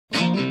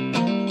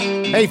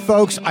Hey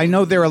folks, I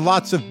know there are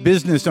lots of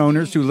business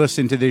owners who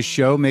listen to this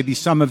show. Maybe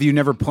some of you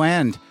never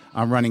planned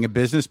on running a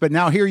business, but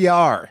now here you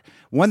are.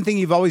 One thing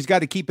you've always got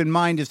to keep in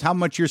mind is how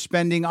much you're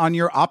spending on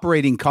your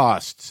operating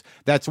costs.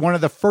 That's one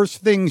of the first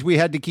things we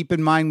had to keep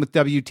in mind with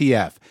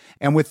WTF.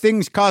 And with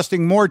things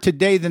costing more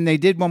today than they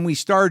did when we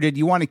started,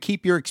 you want to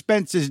keep your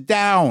expenses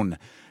down.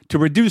 To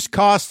reduce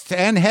costs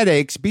and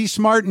headaches, be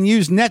smart and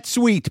use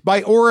NetSuite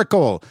by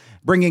Oracle,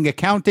 bringing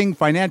accounting,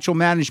 financial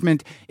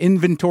management,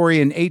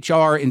 inventory, and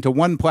HR into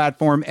one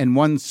platform and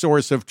one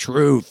source of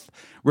truth.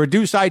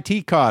 Reduce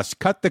IT costs,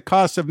 cut the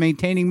costs of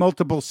maintaining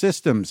multiple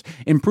systems,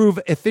 improve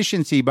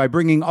efficiency by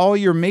bringing all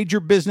your major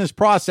business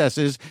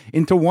processes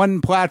into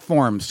one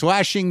platform,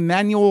 slashing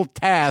manual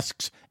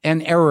tasks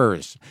and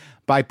errors.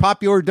 By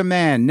popular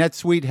demand,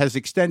 NetSuite has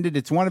extended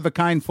its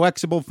one-of-a-kind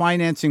flexible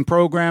financing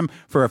program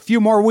for a few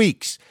more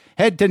weeks.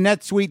 Head to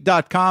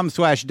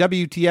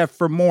netsuite.com/WTF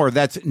for more.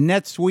 That's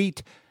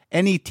NetSuite,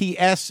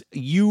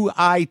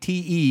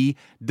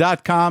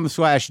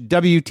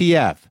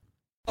 NetSuite.com/WTF.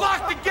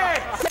 Lock the gate!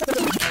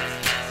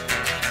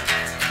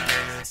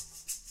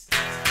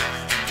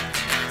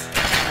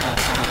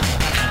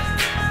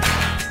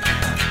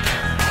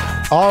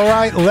 All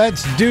right,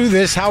 let's do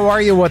this. How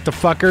are you, what the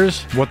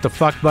fuckers? What the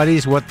fuck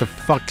buddies? What the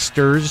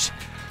fucksters?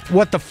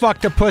 What the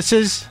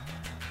fucktopusses?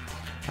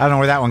 I don't know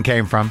where that one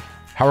came from.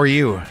 How are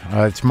you?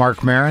 It's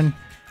Mark Maron.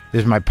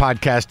 This is my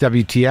podcast,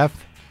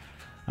 WTF.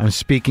 I'm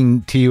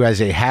speaking to you as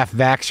a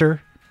half-vaxxer.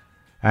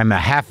 I'm a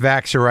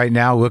half-vaxxer right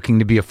now, looking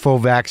to be a full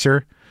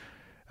vaxxer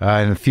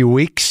in a few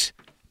weeks.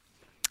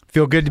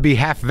 Feel good to be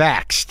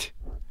half-vaxxed.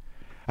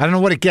 I don't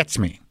know what it gets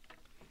me.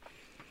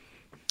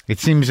 It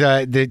seems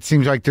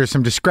like there's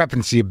some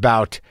discrepancy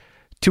about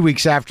 2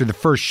 weeks after the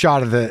first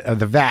shot of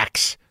the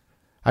vax.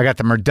 I got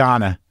the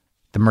Moderna,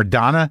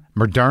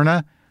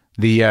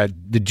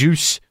 the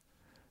juice.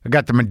 I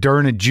got the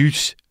Moderna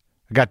juice.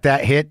 I got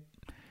that hit.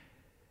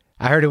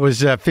 I heard it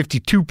was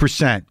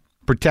 52%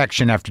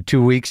 protection after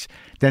 2 weeks.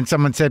 Then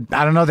someone said,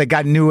 I don't know, they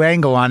got a new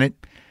angle on it.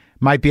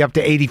 Might be up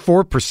to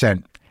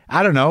 84%.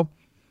 I don't know.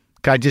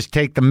 Can I just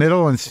take the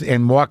middle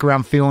and walk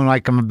around feeling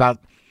like I'm about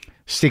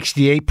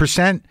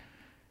 68%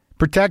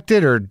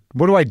 protected, or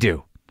what do I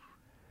do?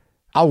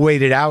 I'll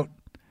wait it out.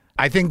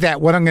 I think that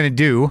what I'm going to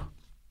do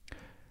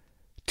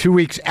 2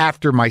 weeks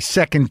after my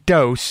second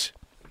dose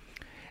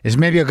is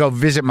maybe I'll go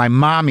visit my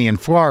mommy in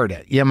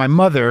Florida. Yeah, my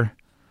mother,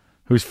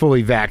 who's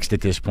fully vaxxed at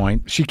this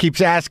point, she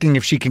keeps asking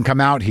if she can come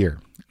out here.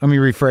 Let me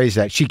rephrase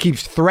that. She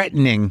keeps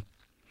threatening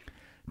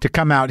to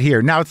come out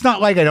here. Now, it's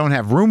not like I don't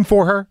have room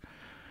for her.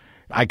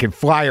 I could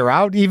fly her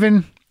out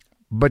even.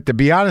 But to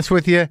be honest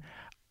with you,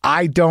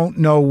 I don't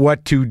know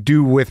what to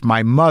do with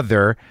my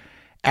mother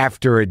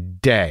after a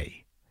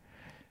day.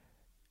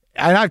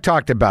 And I've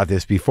talked about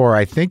this before.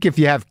 I think if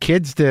you have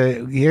kids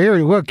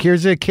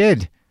here's a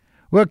kid.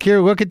 Look here,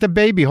 look at the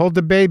baby. Hold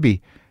the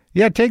baby.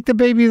 Yeah, take the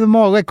baby to the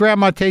mall. Let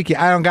grandma take you.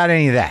 I don't got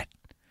any of that.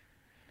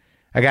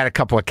 I got a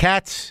couple of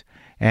cats.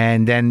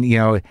 And then,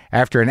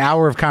 after an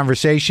hour of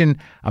conversation,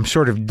 I'm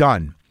sort of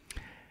done.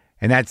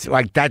 And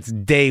that's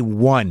day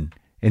one.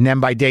 And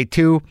then by day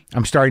two,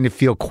 I'm starting to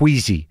feel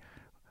queasy.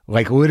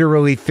 Like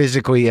literally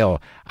physically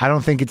ill. I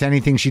don't think it's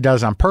anything she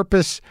does on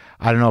purpose.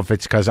 I don't know if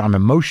it's because I'm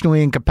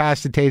emotionally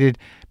incapacitated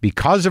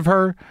because of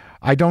her.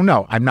 I don't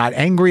know. I'm not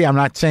angry. I'm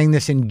not saying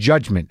this in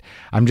judgment.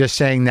 I'm just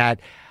saying that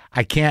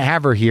I can't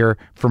have her here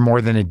for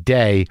more than a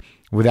day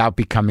without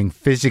becoming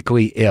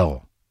physically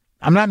ill.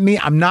 I'm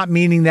not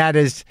meaning that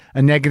as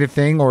a negative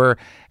thing or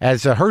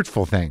as a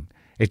hurtful thing.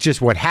 It's just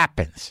what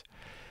happens.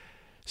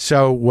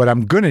 So what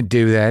I'm going to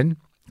do then,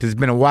 because it's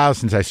been a while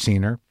since I've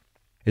seen her,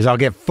 is I'll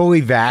get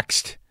fully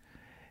vaxxed.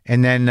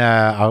 And then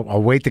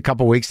I'll wait a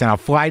couple weeks, and I'll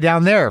fly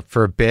down there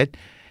for a bit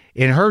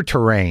in her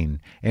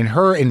terrain, in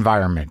her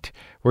environment,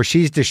 where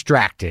she's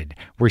distracted,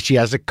 where she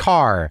has a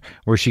car,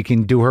 where she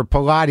can do her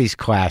Pilates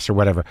class or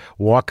whatever,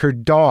 walk her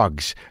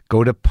dogs,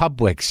 go to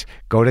Publix,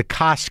 go to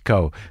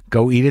Costco,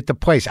 go eat at the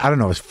place. I don't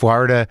know. Is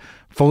Florida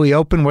fully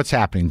open? What's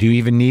happening? Do you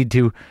even need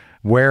to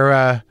wear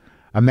a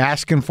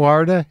mask in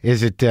Florida?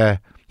 Is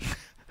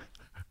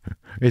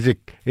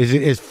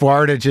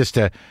Florida just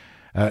a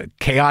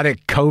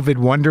chaotic COVID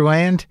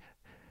wonderland?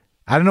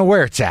 I don't know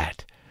where it's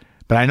at,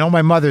 but I know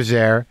my mother's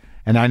there,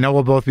 and I know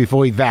we'll both be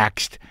fully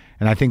vaxxed,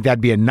 and I think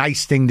that'd be a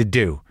nice thing to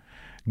do.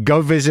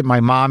 Go visit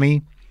my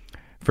mommy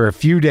for a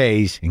few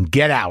days and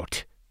get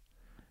out,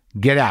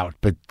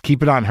 but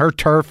keep it on her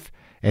turf,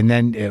 and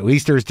then at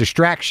least there's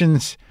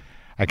distractions.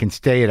 I can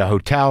stay at a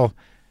hotel.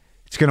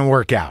 It's going to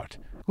work out.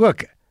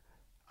 Look,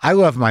 I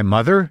love my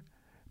mother,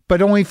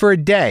 but only for a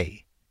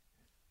day.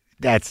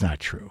 That's not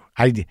true.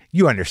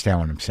 You understand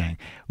what I'm saying.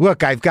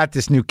 Look, I've got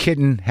this new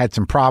kitten, had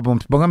some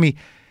problems, but let me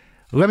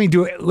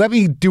do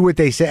what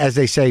they say, as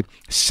they say,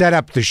 set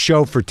up the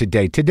show for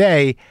today.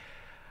 Today,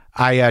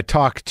 I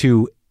talked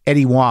to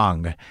Eddie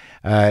Huang.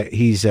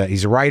 He's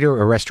a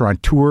writer, a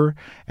restaurateur,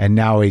 and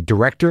now a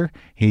director.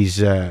 He's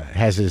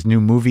has his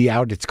new movie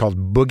out. It's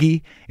called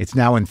Boogie. It's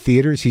now in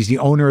theaters. He's the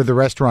owner of the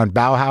restaurant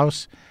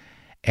Bauhaus,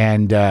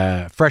 and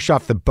Fresh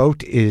Off the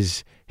Boat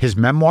is his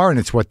memoir, and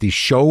it's what the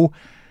show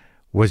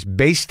was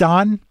based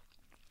on.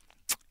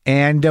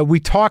 And we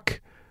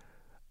talk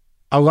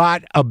a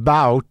lot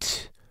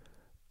about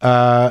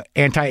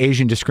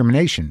anti-Asian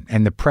discrimination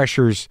and the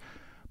pressures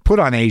put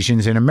on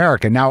Asians in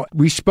America. Now,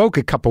 we spoke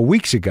a couple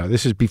weeks ago.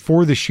 This is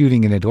before the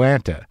shooting in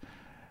Atlanta.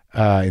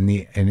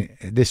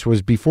 This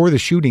was before the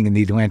shooting in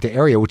the Atlanta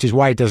area, which is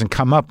why it doesn't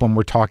come up when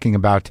we're talking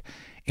about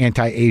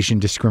anti-Asian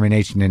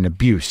discrimination and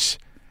abuse,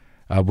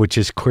 which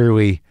is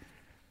clearly,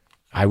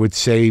 I would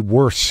say,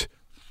 worse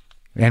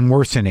and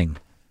worsening,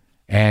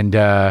 and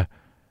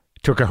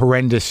took a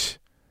horrendous,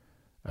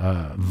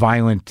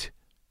 violent,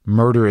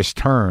 murderous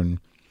turn.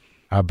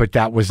 But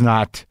that was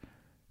not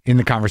in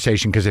the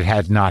conversation because it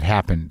had not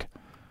happened.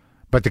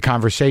 But the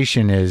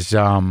conversation is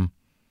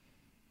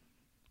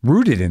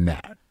rooted in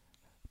that.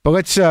 But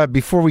let's,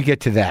 before we get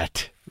to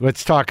that,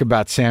 let's talk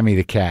about Sammy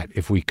the cat,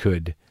 if we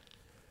could.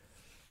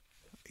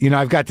 You know,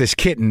 I've got this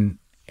kitten,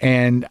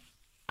 and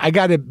I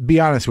got to be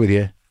honest with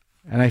you,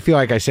 and I feel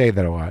like I say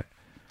that a lot.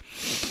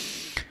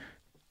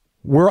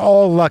 We're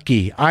all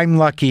lucky. I'm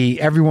lucky.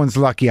 Everyone's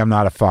lucky I'm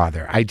not a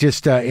father. I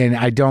just, and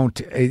I don't,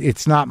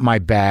 it's not my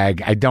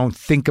bag. I don't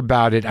think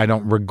about it. I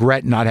don't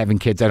regret not having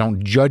kids. I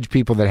don't judge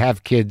people that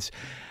have kids.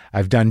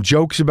 I've done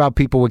jokes about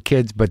people with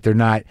kids, but they're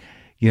not,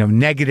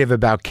 negative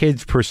about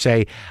kids per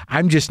se.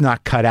 I'm just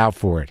not cut out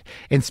for it.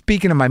 And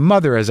speaking of my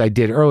mother, as I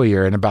did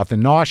earlier, and about the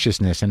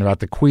nauseousness and about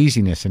the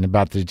queasiness and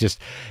about the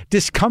just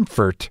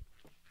discomfort,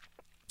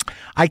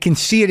 I can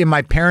see it in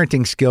my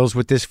parenting skills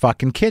with this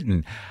fucking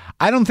kitten.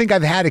 I don't think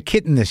I've had a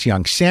kitten this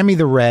young. Sammy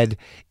the Red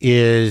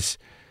he's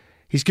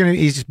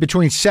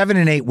between 7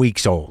 and 8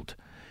 weeks old.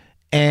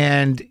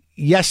 And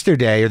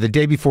yesterday, or the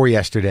day before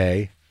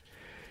yesterday,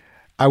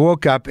 I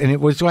woke up and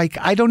it was like,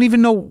 I don't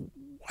even know.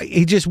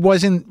 He just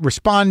wasn't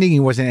responding. He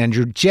wasn't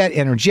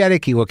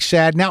energetic. He looked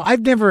sad. Now,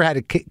 I've never had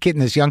a kitten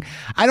this young.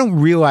 I don't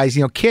realize,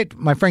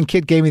 my friend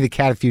Kit gave me the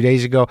cat a few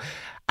days ago.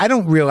 I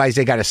don't realize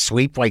they got to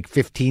sleep like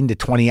 15 to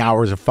 20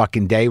 hours a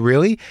fucking day,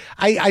 really.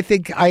 I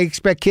think I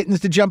expect kittens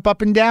to jump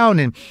up and down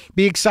and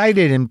be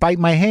excited and bite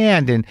my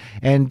hand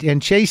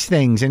and chase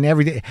things and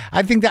everything.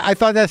 I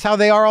thought that's how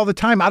they are all the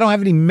time. I don't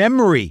have any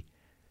memory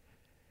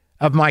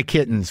of my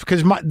kittens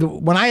because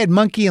when I had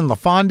Monkey and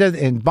LaFonda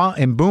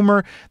and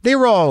Boomer, they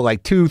were all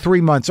like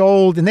 2-3 months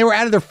old and they were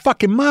out of their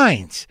fucking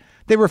minds.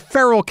 They were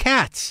feral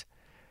cats.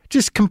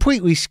 Just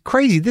completely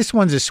crazy. This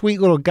one's a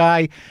sweet little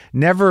guy,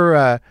 never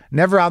out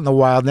in the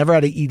wild, never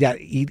had to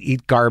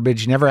eat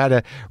garbage, never had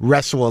to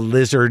wrestle a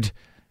lizard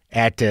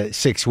at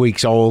 6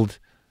 weeks old.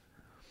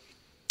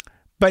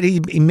 But he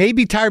may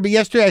be tired, but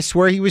yesterday I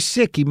swear he was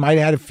sick. He might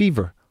have had a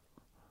fever.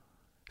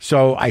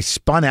 So I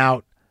spun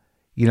out,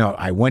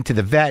 I went to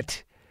the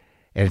vet,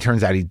 and it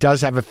turns out he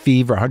does have a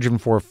fever,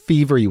 104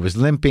 fever. He was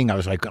limping. I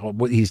was like, oh,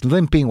 he's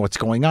limping. What's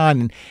going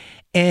on?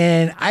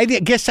 And I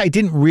guess I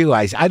didn't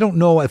realize, I don't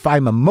know if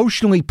I'm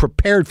emotionally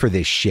prepared for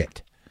this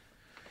shit.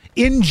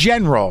 In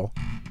general,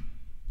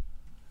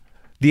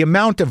 the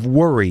amount of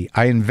worry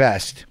I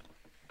invest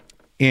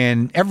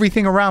in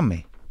everything around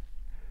me.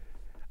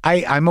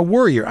 I'm a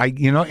worrier.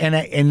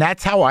 And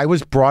that's how I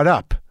was brought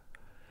up.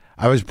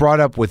 I was brought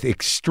up with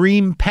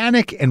extreme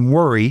panic and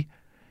worry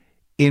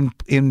in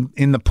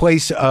the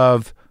place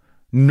of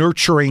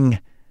nurturing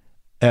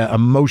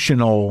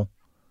emotional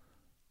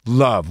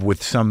love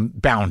with some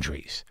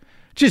boundaries.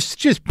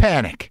 Just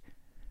panic.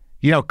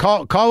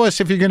 Call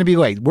us if you're going to be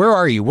late. Where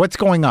are you? What's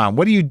going on?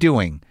 What are you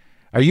doing?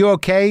 Are you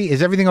okay?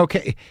 Is everything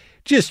okay?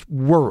 Just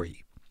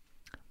worry.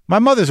 My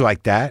mother's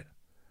like that.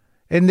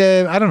 And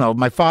I don't know,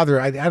 my father,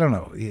 I don't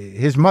know,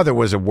 his mother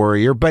was a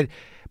worrier, but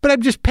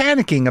I'm just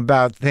panicking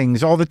about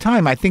things all the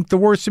time. I think the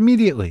worst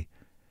immediately.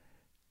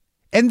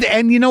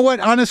 And you know what?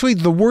 Honestly,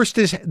 the worst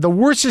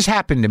has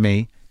happened to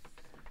me.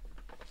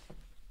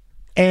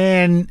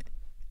 And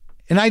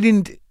I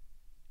didn't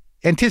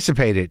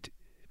anticipate it,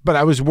 but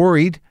I was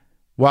worried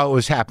while it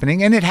was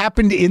happening. And it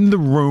happened in the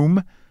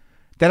room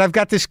that I've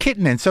got this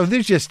kitten in. So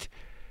there's just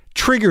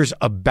triggers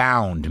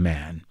abound,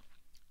 man.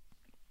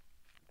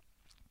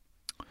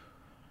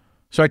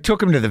 So I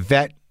took him to the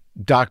vet,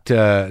 Doc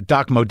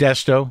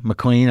Modesto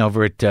McLean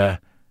over at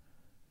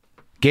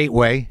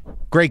Gateway.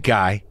 Great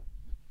guy.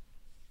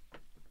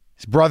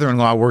 His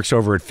brother-in-law works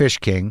over at Fish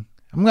King.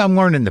 I'm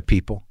learning the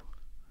people.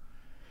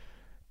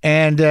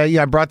 And,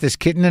 I brought this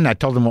kitten in. I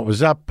told him what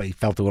was up. He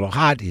felt a little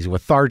hot. He's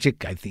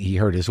lethargic. I think he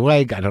hurt his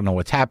leg. I don't know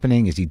what's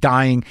happening. Is he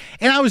dying?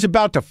 And I was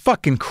about to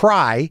fucking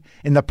cry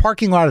in the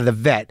parking lot of the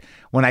vet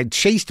when I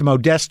chased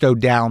Modesto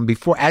down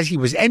as he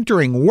was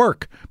entering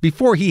work,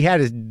 before he had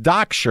his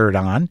doc shirt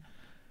on,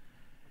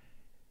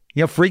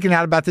 freaking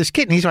out about this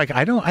kitten. He's like,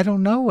 I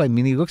don't know. I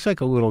mean, he looks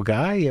like a little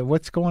guy.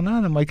 What's going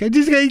on? I'm like,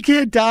 he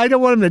can't die. I don't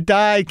want him to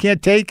die. I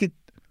can't take it.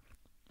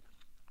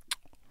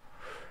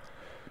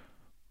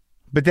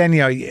 But then,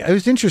 it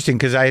was interesting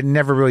because I had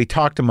never really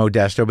talked to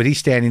Modesto, but he's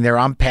standing there.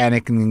 I'm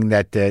panicking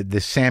that the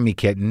Sammy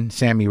kitten,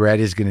 Sammy Red,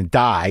 is going to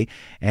die.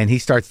 And he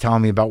starts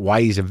telling me about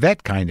why he's a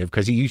vet, kind of,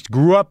 because he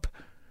grew up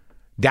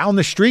down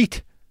the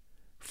street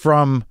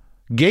from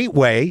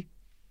Gateway,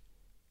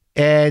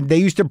 and they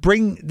used to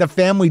bring the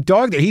family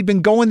dog there. He'd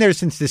been going there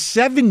since the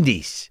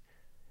 70s.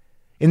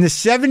 In the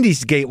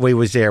 70s, Gateway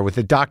was there with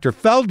the Dr.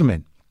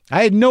 Feldman.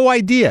 I had no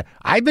idea.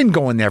 I've been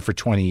going there for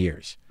 20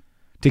 years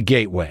to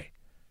Gateway.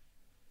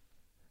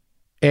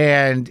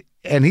 And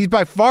he's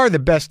by far the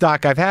best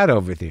doc I've had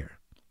over there.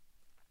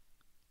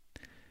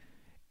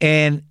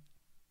 And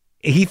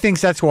he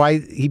thinks that's why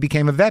he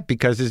became a vet,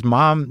 because his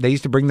mom, they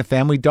used to bring the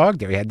family dog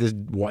there. He had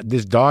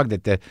this dog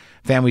that the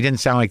family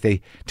didn't sound like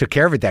they took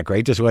care of it that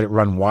great, just let it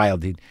run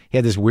wild. He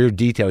had this weird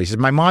detail. He says,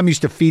 my mom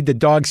used to feed the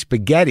dog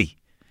spaghetti.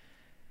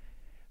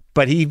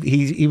 But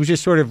he was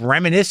just sort of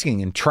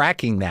reminiscing and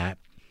tracking that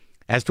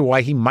as to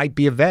why he might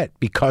be a vet,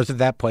 because of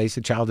that place,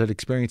 the childhood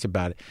experience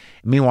about it.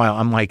 Meanwhile,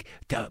 I'm like,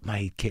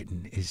 my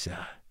kitten,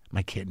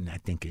 I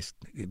think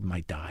it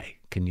might die.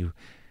 Can you,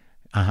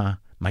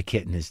 my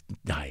kitten is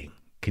dying.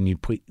 Can you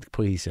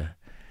please?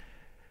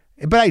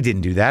 But I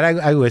didn't do that.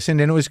 I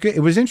listened, and it was good. It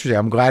was interesting.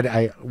 I'm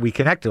glad we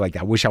connected like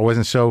that. I wish I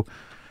wasn't so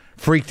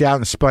freaked out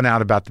and spun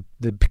out about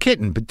the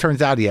kitten. But it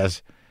turns out he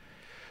has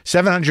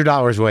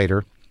 $700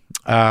 later.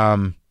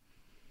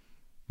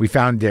 We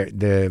found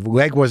the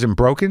leg wasn't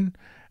broken.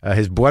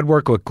 His blood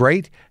work looked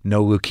great.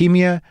 No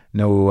leukemia,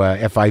 no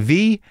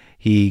FIV.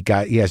 He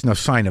has no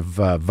sign of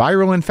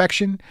viral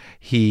infection.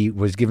 He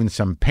was given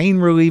some pain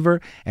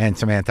reliever and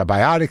some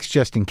antibiotics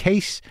just in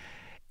case.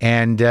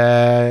 And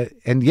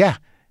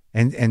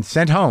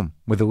sent home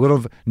with a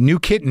little new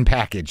kitten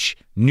package,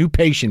 new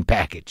patient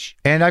package.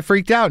 And I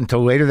freaked out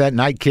until later that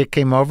night. Kit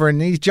came over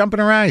and he's jumping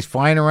around, he's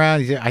flying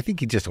around. I think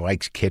he just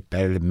likes Kit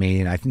better than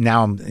me. And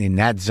now I'm in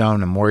that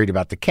zone. I'm worried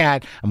about the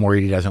cat. I'm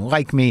worried he doesn't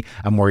like me.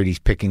 I'm worried he's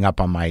picking up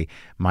on my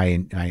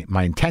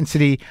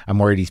intensity. I'm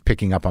worried he's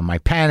picking up on my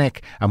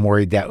panic. I'm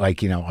worried that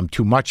I'm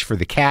too much for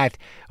the cat.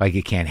 Like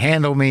he can't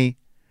handle me.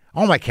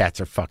 All my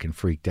cats are fucking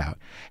freaked out.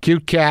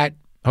 Cute cat.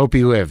 Hope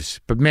he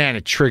lives. But man,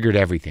 it triggered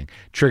everything.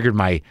 Triggered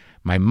my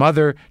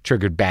mother,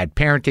 triggered bad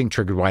parenting,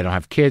 triggered why I don't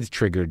have kids,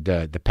 triggered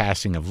the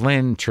passing of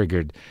Lynn,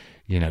 triggered,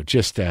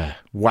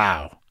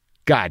 wow.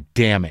 God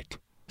damn it.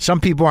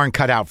 Some people aren't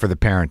cut out for the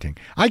parenting.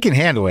 I can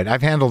handle it.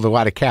 I've handled a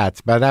lot of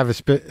cats, but I have a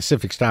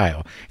specific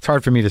style. It's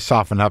hard for me to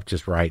soften up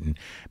just right and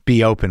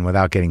be open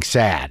without getting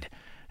sad.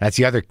 That's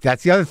the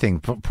other thing.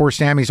 Poor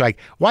Sammy's like,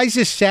 why does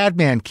this sad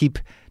man keep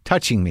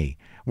touching me?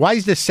 Why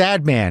does this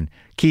sad man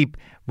keep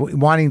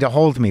wanting to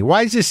hold me?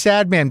 Why is this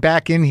sad man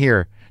back in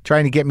here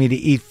trying to get me to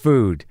eat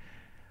food?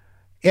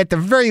 At the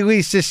very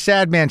least, this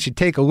sad man should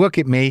take a look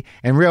at me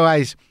and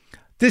realize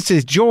this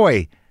is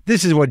joy.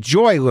 This is what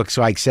joy looks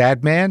like,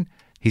 sad man.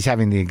 He's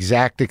having the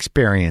exact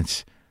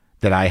experience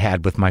that I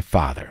had with my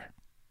father.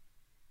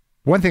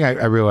 One thing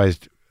I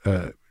realized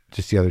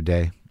just the other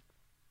day,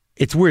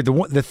 it's weird.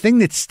 The thing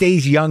that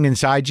stays young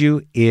inside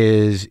you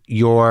is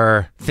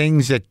your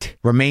things that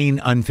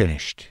remain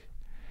unfinished.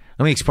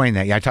 Let me explain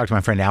that. Yeah, I talked to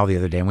my friend Al the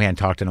other day, and we hadn't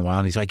talked in a while,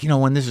 and he's like,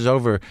 when this is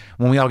over,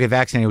 when we all get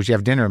vaccinated, we should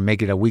have dinner and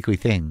make it a weekly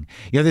thing.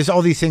 There's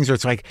all these things where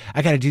it's like,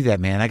 I got to do that,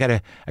 man. I got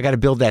to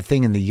build that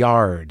thing in the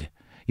yard.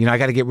 I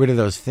got to get rid of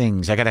those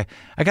things. I got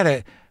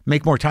to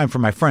make more time for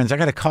my friends. I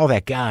got to call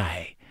that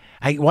guy.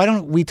 Why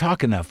don't we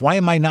talk enough? Why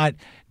am I not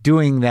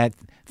doing that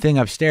thing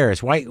upstairs?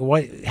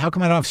 How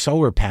come I don't have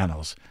solar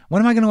panels?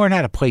 When am I going to learn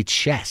how to play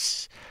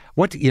chess?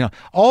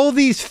 All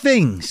these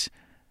things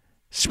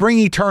spring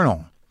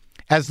eternal.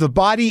 As the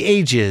body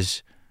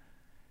ages,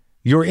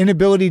 your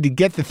inability to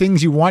get the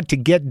things you want to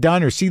get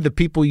done or see the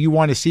people you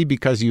want to see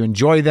because you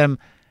enjoy them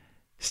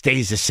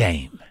stays the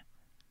same.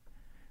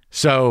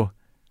 So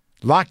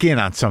lock in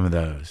on some of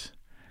those,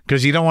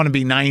 because you don't want to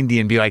be 90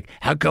 and be like,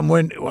 how come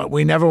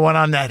we never went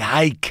on that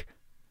hike?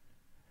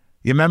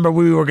 You remember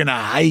we were going to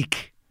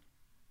hike?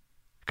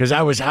 Because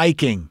I was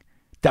hiking.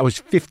 That was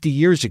 50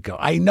 years ago.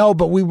 I know,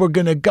 but we were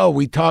going to go.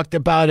 We talked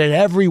about it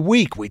every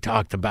week. We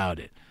talked about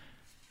it.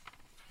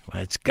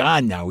 Well, it's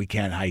gone now. We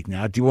can't hike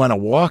now. Do you want to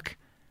walk?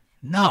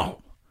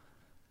 No.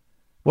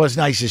 Well, it's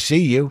nice to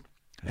see you.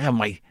 Yeah,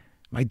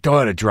 my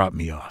daughter dropped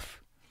me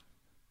off.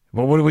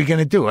 Well, what are we going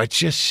to do? Let's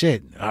just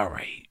sit. All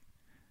right.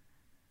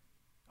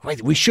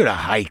 Wait, we should have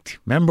hiked.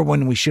 Remember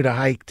when we should have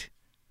hiked?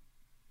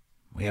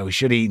 Yeah, we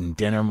should have eaten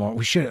dinner more.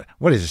 We should have.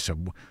 What is this, a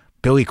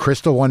Billy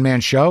Crystal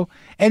one-man show?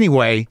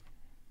 Anyway,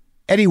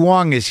 Eddie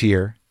Huang was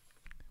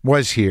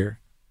here.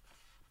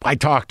 I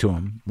talked to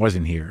him,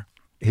 wasn't here.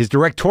 His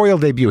directorial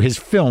debut, his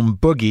film,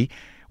 Boogie,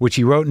 which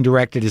he wrote and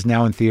directed, is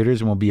now in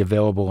theaters and will be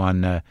available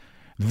on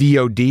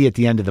VOD at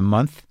the end of the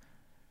month.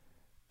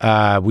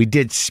 We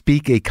did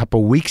speak a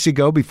couple weeks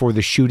ago before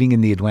the shooting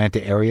in the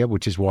Atlanta area,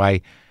 which is why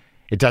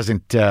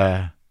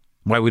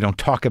why we don't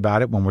talk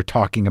about it when we're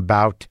talking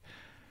about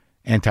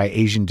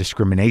anti-Asian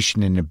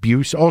discrimination and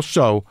abuse.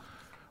 Also,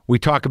 we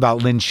talk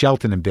about Lynn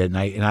Shelton a bit, and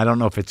I don't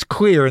know if it's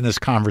clear in this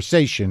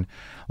conversation.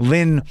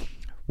 Lynn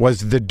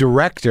was the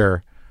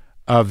director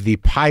of the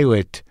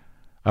pilot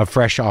of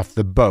Fresh Off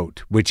the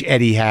Boat, which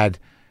Eddie had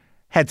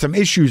some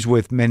issues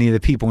with many of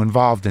the people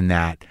involved in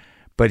that,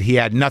 but he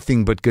had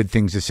nothing but good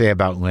things to say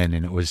about Lynn,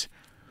 and it was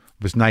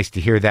nice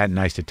to hear that and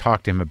nice to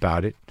talk to him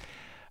about it.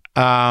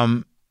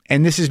 And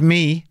this is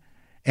me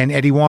and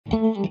Eddie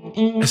Huang.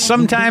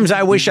 Sometimes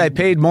I wish I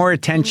paid more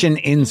attention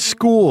in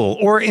school,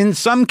 or in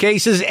some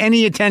cases,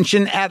 any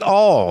attention at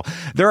all.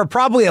 There are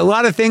probably a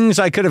lot of things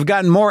I could have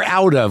gotten more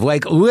out of,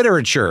 like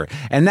literature,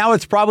 and now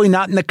it's probably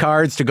not in the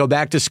cards to go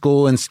back to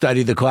school and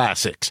study the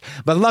classics.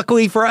 But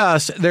luckily for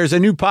us, there's a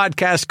new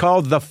podcast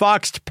called The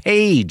Foxed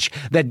Page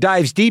that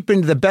dives deep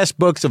into the best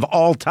books of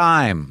all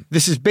time.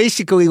 This is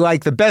basically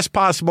like the best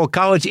possible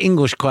college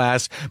English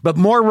class, but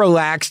more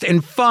relaxed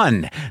and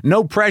fun.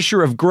 No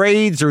pressure of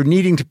grades or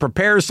needing to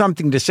prepare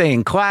something to say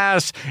in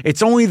class.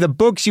 It's only the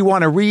books you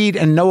want to read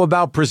and know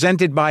about,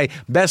 presented by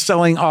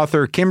best-selling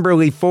author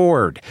Kimberly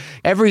Ford.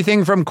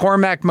 Everything from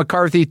Cormac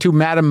McCarthy to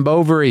Madame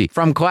Bovary,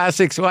 from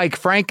classics like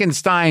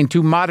Frankenstein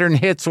to modern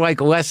hits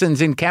like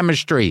Lessons in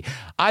Chemistry.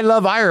 I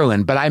love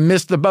Ireland, but I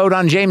missed the boat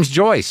on James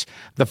Joyce.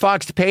 The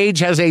Foxed Page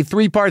has a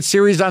 3-part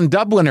series on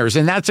Dubliners,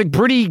 and that's a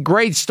pretty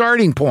great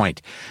starting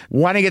point.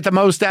 Want to get the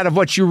most out of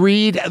what you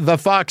read? The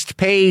Foxed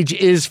Page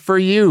is for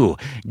you.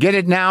 Get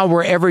it now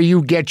wherever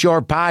you get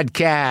your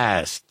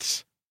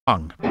podcasts.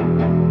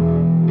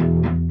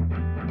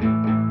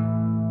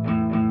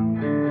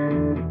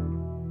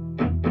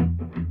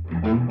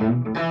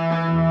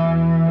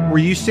 Were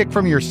you sick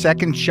from your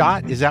second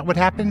shot? Is that what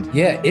happened?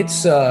 Yeah,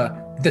 it's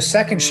the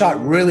second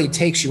shot really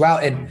takes you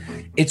out, and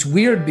it's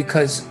weird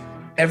because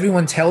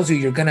everyone tells you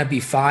you're gonna be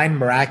fine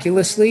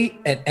miraculously,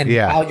 and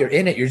while you're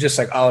in it, you're just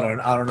like, oh,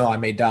 I don't know, I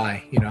may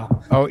die, you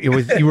know. Oh, it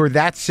was you were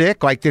that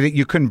sick? Like,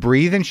 you couldn't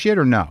breathe and shit,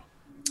 or no?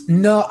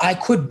 No, I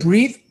could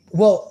breathe.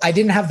 Well, I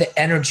didn't have the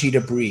energy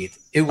to breathe.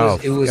 It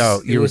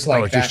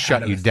just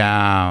shut you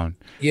down.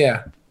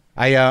 Yeah.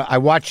 I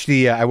watched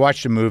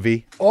the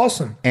movie.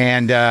 Awesome.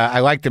 And I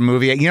liked the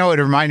movie. You know what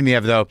it reminded me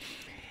of, though?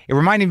 It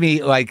reminded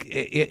me, like,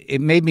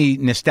 it made me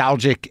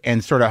nostalgic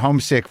and sort of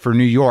homesick for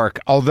New York,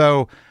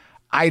 although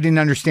I didn't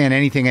understand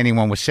anything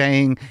anyone was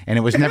saying, and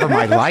it was never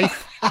my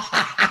life.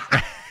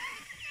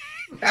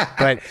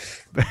 But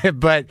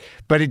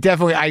it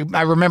definitely,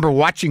 I remember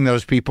watching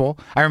those people.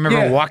 I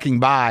remember walking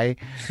by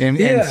and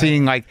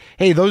seeing, like,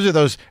 hey, those are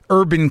those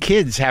urban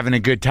kids having a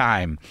good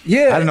time.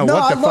 Yeah. I don't know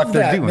what the fuck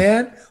they're doing.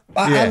 Man.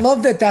 I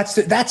love that.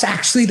 That's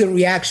actually the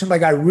reaction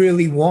like I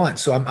really want.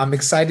 So I'm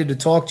excited to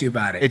talk to you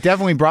about it. It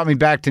definitely brought me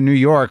back to New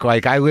York.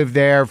 Like, I lived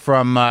there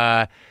from,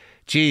 I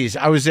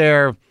was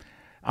there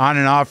on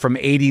and off from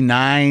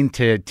 89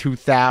 to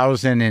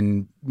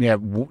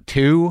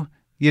 2002,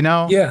 you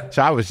know? Yeah.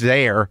 So I was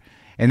there.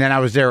 And then I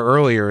was there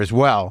earlier as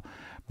well,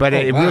 but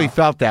it really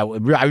felt that.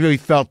 I really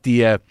felt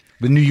the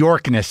New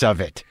Yorkness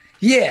of it.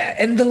 Yeah,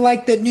 and the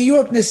New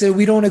Yorkness that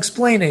we don't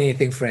explain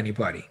anything for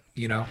anybody,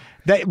 you know.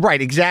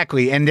 Right,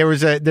 exactly. And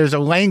there's a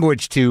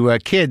language to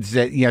kids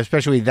that, you know,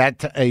 especially that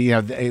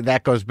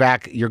that goes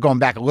back. You're going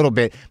back a little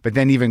bit, but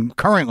then even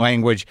current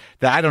language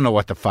that I don't know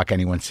what the fuck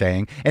anyone's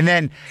saying. And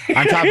then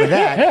on top of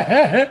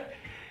that,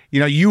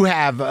 you know, you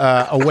have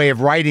a way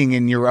of writing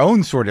in your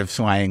own sort of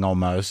slang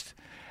almost.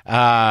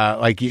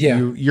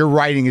 Your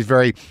writing is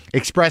very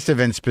expressive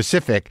and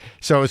specific.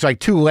 So it's like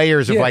two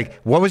layers of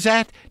like, what was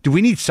that? Do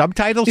we need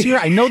subtitles here?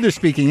 I know they're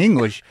speaking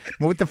English.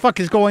 But what the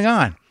fuck is going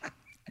on?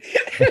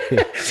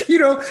 You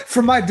know,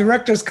 for my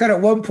director's cut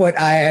at one point,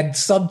 I had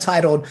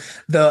subtitled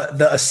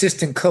the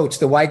assistant coach,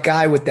 the white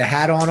guy with the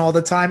hat on all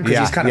the time because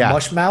he's kind of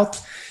mush mouthed.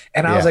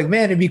 And I was like,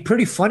 man, it'd be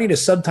pretty funny to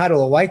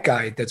subtitle a white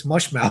guy that's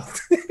mush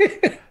mouthed.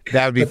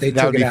 That would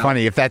be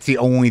funny if that's the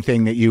only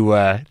thing that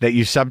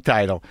you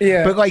subtitle.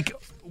 Yeah. But like,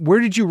 where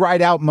did you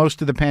ride out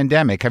most of the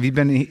pandemic? Have you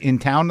been in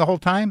town the whole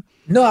time?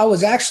 No, I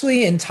was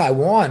actually in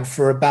Taiwan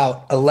for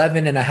about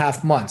 11 and a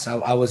half months.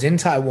 I was in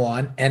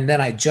Taiwan, and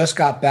then I just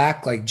got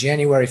back like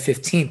January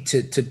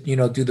 15th to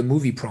do the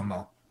movie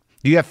promo.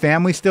 Do you have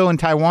family still in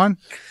Taiwan?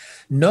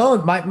 No,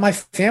 my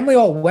family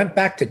all went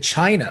back to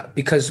China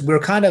because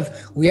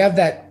we have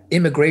that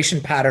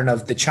immigration pattern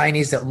of the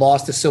Chinese that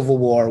lost the Civil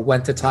War,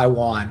 went to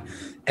Taiwan,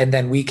 and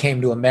then we came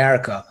to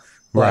America.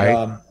 But,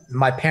 right.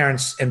 My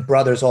parents and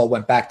brothers all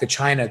went back to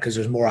China because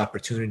there's more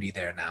opportunity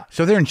there now.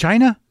 So they're in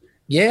China?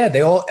 Yeah,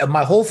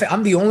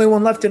 I'm the only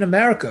one left in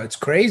America. It's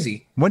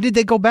crazy. When did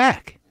they go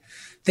back?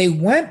 They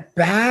went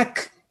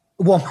back.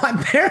 Well,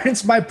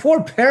 my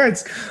poor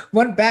parents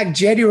went back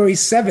January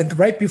 7th,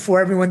 right before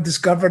everyone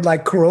discovered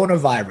like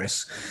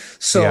coronavirus.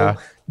 So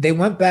they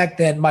went back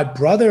then. My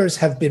brothers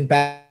have been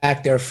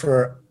back there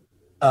for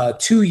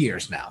 2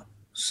 years now.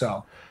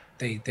 So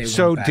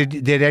So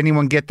did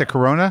anyone get the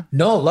corona?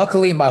 No,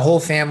 luckily my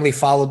whole family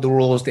followed the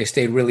rules. They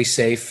stayed really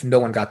safe. No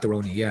one got the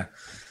corona. Yeah.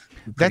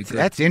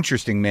 That's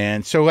interesting,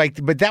 man. So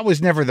but that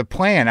was never the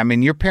plan. I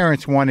mean, your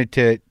parents wanted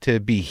to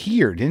be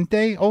here, didn't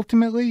they,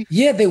 ultimately?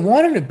 Yeah, they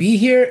wanted to be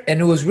here,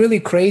 and it was really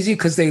crazy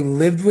because they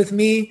lived with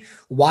me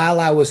while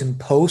I was in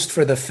post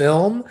for the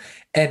film,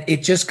 and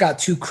it just got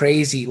too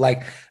crazy.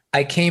 Like,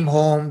 I came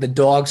home, the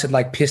dogs had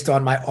like pissed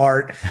on my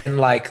art, and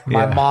like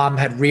my mom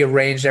had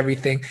rearranged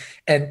everything.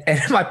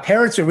 And my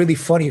parents are really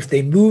funny. If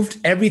they moved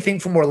everything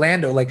from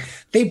Orlando, like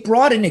they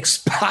brought an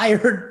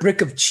expired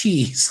brick of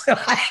cheese.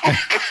 And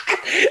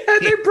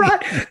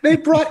they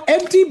brought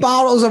empty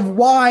bottles of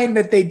wine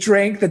that they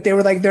drank, that they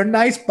were like, they're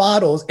nice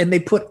bottles. And they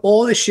put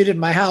all the shit in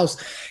my house.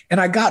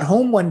 And I got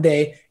home one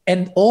day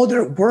and all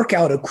their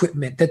workout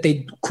equipment that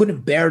they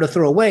couldn't bear to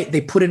throw away, they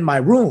put in my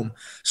room.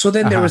 So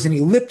then there was an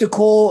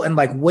elliptical and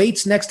like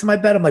weights next to my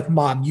bed. I'm like,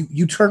 Mom,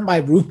 you turned my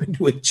room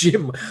into a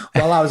gym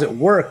while I was at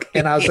work.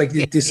 And I was like,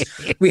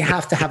 we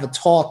have to have a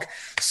talk.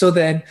 So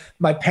then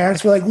my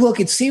parents were like, look,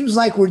 it seems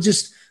like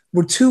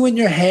we're two in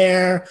your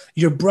hair.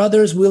 Your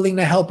brother's willing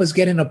to help us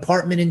get an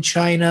apartment in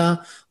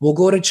China. We'll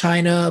go to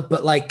China,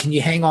 but like, can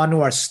you hang on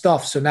to our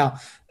stuff? So now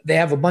they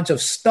have a bunch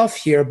of stuff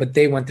here, but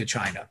they went to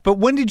China. But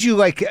when did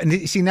you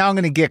see, now I'm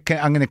going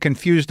to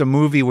confuse the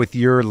movie with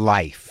your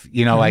life,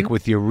 like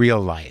with your real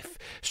life.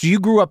 So you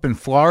grew up in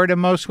Florida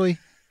mostly?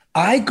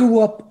 I grew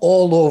up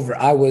all over.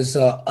 I was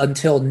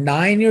until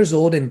 9 years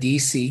old in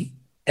DC.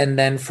 And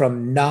then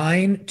from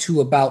 9 to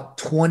about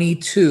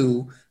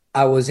 22,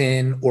 I was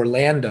in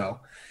Orlando.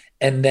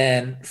 And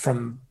then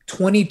from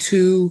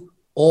 22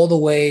 all the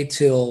way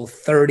till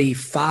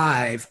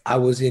 35, I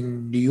was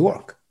in New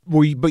York.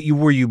 Were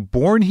you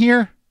born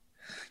here?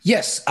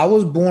 Yes, I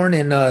was born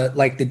in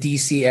like the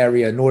DC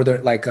area,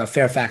 northern, like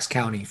Fairfax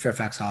County,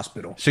 Fairfax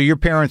Hospital. So your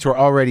parents were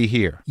already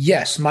here?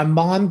 Yes, my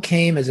mom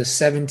came as a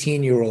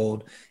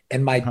 17-year-old,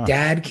 and my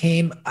dad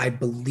came, I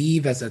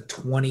believe, as a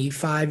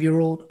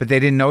 25-year-old. But they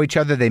didn't know each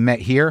other? They met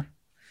here?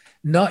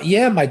 No,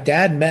 yeah, my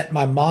dad met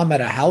my mom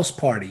at a house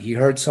party. He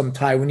heard some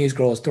Taiwanese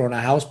girls throwing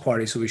a house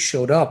party, so he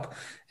showed up,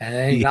 and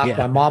then he knocked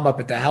my mom up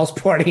at the house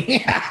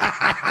party.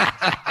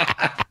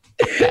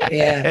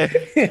 Yeah.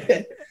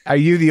 Are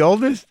you the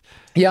oldest?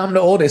 Yeah, I'm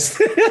the oldest.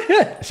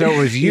 So it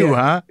was you,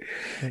 huh?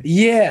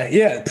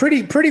 Yeah.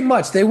 Pretty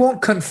much. They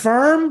won't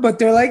confirm, but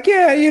they're like,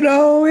 it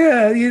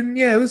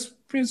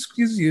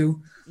was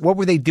you. What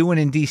were they doing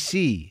in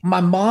DC? My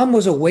mom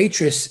was a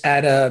waitress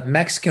at a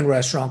Mexican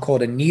restaurant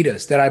called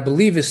Anita's that I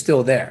believe is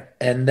still there.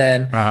 And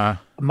then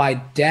my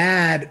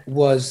dad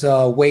was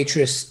a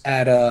waitress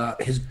at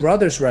his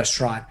brother's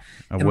restaurant.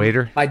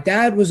 Waiter? My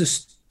dad was a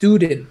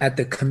student at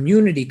the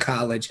community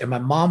college, and my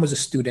mom was a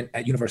student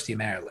at University of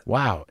Maryland.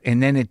 Wow.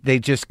 And then they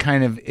just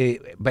kind of,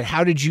 but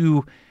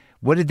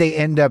what did they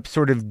end up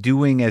sort of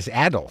doing as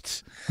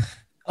adults?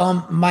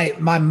 My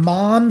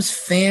mom's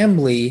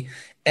family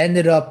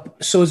ended up,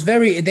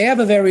 they have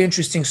a very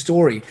interesting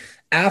story.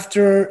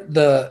 After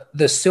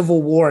the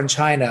Civil War in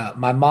China,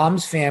 my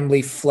mom's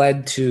family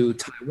fled to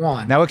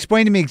Taiwan. Now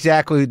explain to me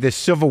exactly the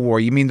Civil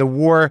War. You mean the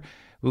war?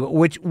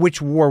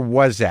 Which war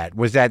was that?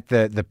 Was that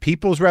the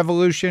People's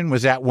Revolution?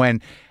 Was that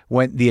when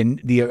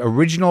the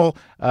original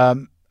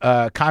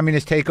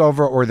communist takeover,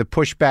 or the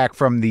pushback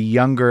from the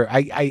younger?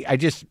 I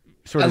just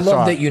sort of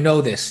love that you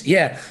know this.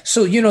 Yeah.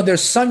 So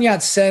there's Sun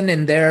Yat-sen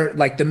in there,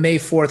 like the May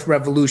 4th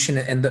Revolution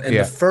and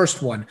the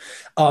first one.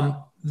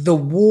 The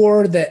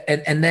war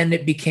and then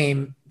it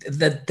became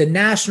the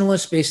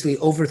nationalists basically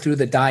overthrew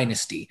the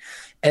dynasty,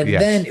 and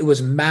then it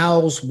was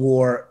Mao's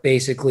war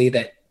basically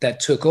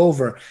that took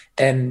over,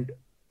 and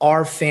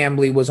our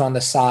family was on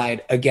the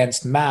side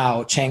against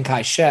Mao, Chiang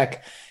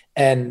Kai-shek,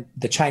 and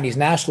the Chinese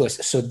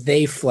nationalists. So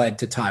they fled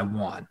to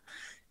Taiwan.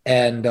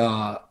 And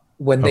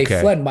when they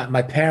fled,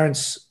 my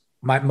parents,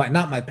 not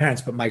my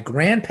parents, but my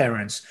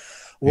grandparents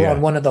were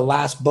on one of the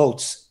last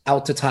boats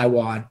out to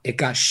Taiwan. It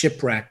got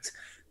shipwrecked.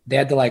 They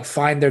had to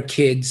find their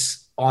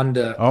kids on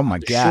the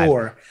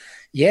shore.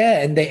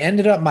 Yeah. And they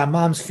ended up, my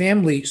mom's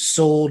family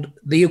sold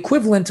the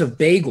equivalent of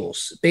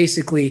bagels,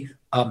 basically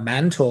a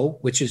mantou,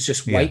 which is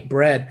just white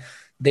bread.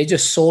 They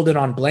just sold it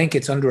on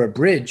blankets under a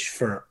bridge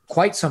for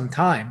quite some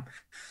time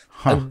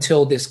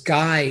until this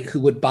guy who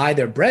would buy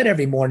their bread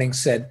every morning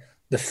said,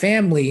 the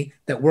family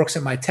that works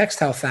at my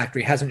textile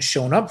factory hasn't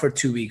shown up for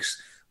 2 weeks.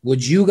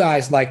 Would you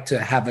guys like to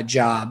have a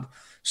job?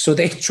 So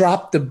they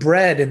dropped the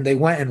bread and they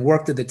went and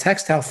worked at the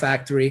textile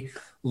factory,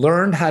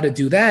 learned how to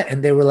do that.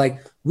 And they were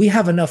like, we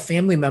have enough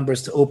family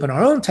members to open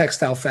our own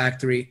textile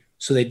factory.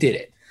 So they did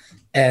it.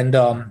 And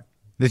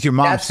that's your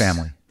mom's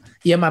family.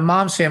 Yeah, my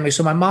mom's family.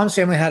 So my mom's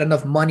family had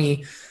enough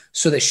money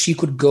so that she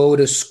could go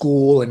to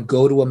school and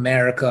go to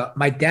America.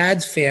 My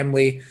dad's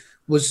family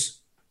was,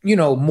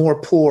 more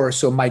poor.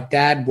 So my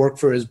dad worked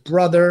for his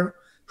brother,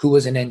 who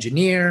was an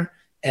engineer,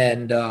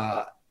 and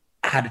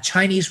had a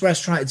Chinese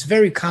restaurant. It's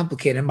very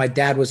complicated. And my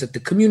dad was at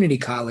the community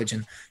college,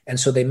 and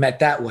so they met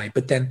that way.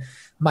 But then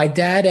my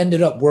dad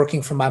ended up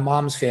working for my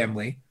mom's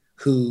family,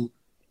 who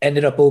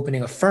ended up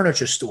opening a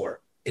furniture store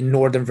in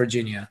Northern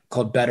Virginia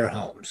called Better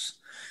Homes.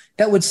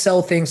 That would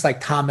sell things like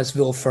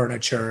Thomasville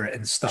furniture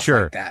and stuff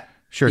like that.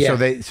 Sure.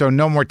 Yeah. So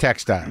no more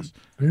textiles.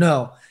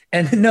 No.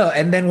 And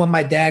then when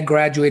my dad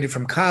graduated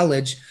from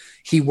college,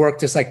 he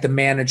worked as the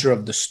manager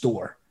of the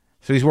store.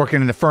 So he's working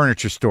in the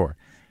furniture store.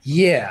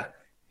 Yeah.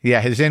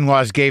 Yeah. His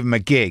in-laws gave him a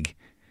gig.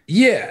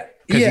 Yeah.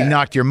 Because he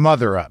knocked your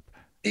mother up.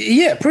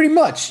 Yeah, pretty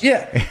much.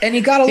 Yeah. And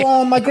he got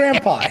along with my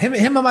grandpa. Him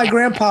and my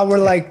grandpa were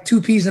like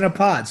two peas in a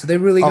pod. So they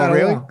really got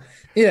along.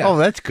 Yeah. Oh,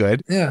 that's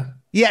good. Yeah.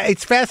 Yeah,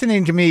 it's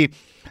fascinating to me,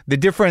 the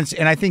difference,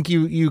 and I think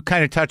you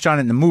kind of touch on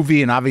it in the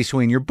movie and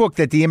obviously in your book,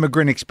 that the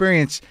immigrant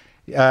experience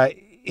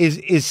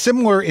is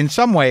similar in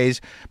some ways,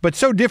 but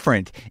so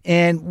different.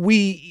 And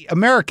we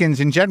Americans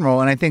in general,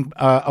 and I think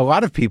a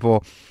lot of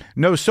people,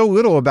 know so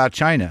little about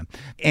China.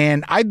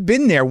 And I've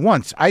been there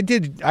once. I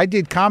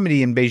did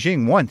comedy in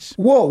Beijing once.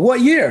 Whoa, what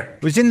year?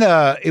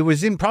 It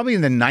was in probably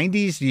in the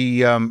 90s,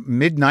 the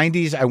mid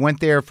 90s. I went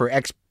there for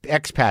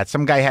expats.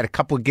 Some guy had a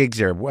couple of gigs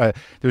there. There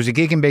was a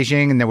gig in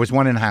Beijing and there was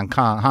one in Hong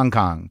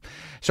Kong.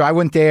 So I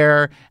went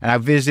there and I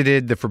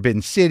visited the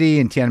Forbidden City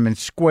and Tiananmen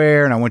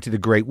Square, and I went to the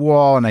Great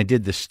Wall and I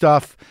did the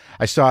stuff.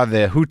 I saw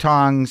the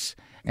hutongs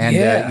and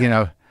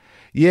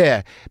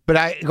But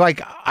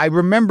I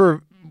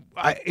remember.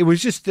 It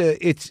was just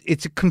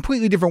it's a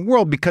completely different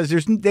world because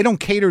they don't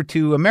cater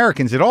to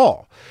Americans at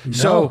all.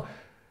 No.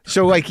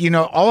 So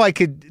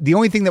the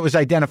only thing that was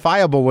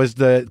identifiable was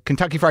the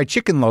Kentucky Fried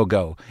Chicken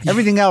logo.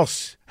 Everything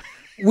else,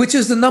 which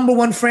is the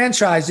 #1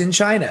 franchise in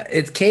China,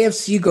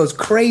 KFC goes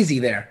crazy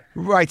there.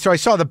 Right. So I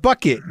saw the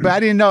bucket, but I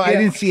didn't know. I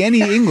didn't see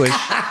any English.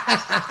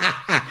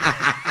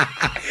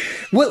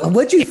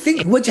 What'd you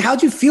think?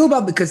 How'd you feel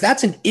about? Because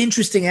that's an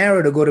interesting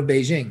era to go to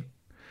Beijing.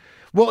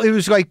 Well, it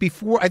was like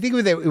before. I think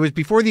it was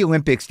before the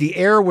Olympics. The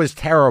air was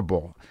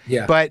terrible.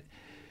 Yeah. But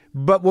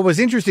what was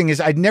interesting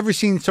is I'd never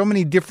seen so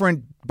many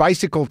different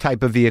bicycle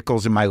type of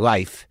vehicles in my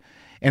life,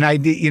 and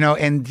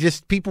and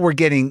just people were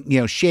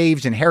getting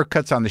shaves and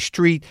haircuts on the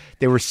street.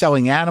 They were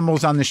selling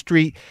animals on the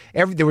street.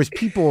 There was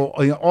people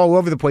all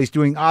over the place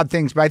doing odd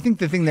things. But I think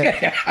the thing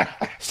that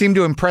seemed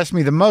to impress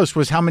me the most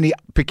was how many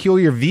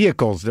peculiar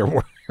vehicles there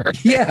were.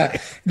 Yeah,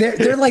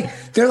 they're like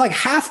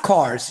half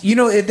cars. They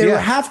were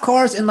half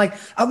cars, and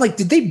I'm like,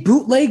 did they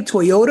bootleg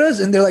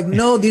Toyotas? And they're like,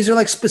 no, these are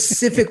like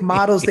specific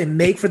models they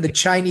make for the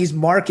Chinese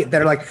market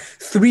that are like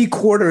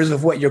 3/4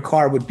 of what your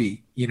car would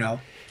be.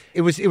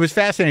 It was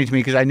fascinating to me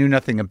because I knew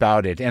nothing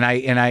about it, and I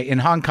in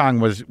Hong Kong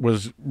was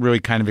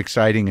really kind of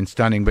exciting and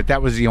stunning. But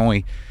that was the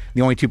only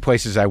two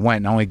places I went,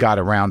 and I only got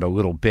around a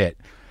little bit.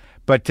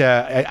 But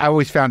I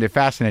always found it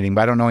fascinating,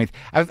 but I don't know anything.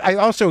 I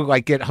also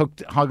get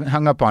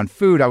hung up on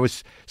food. I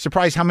was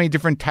surprised how many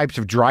different types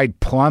of dried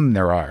plum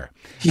there are.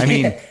 I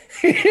mean,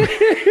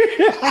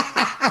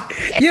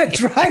 yeah,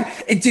 dried.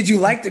 Did you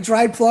like the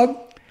dried plum?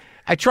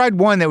 I tried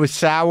one that was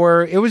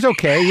sour. It was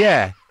okay.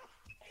 Yeah.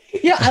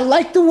 Yeah, I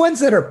like the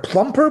ones that are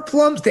plumper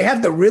plums. They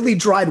have the really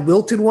dried,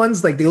 wilted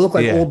ones. Like they look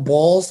like old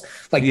balls,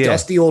 like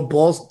dusty old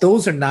balls.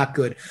 Those are not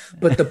good.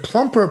 But the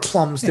plumper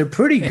plums, they're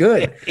pretty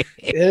good.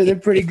 They're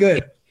pretty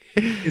good.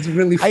 It's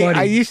really funny.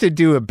 I used to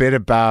do a bit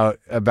about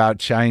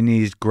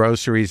Chinese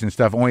groceries and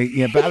stuff.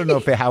 Only, but I don't know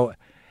if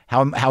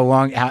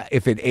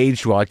if it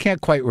aged well. I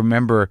can't quite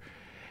remember.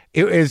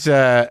 It was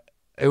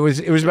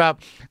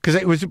about because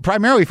it was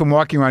primarily from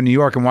walking around New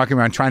York and walking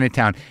around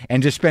Chinatown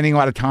and just spending a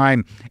lot of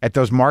time at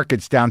those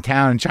markets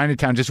downtown in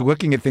Chinatown, just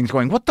looking at things,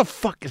 going, "What the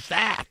fuck is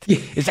that?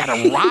 Is that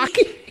a rock?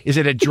 Is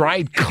it a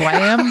dried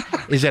clam?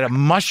 Is it a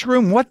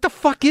mushroom? What the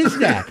fuck is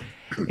that?"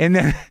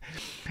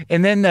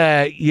 And then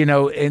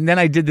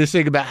I did this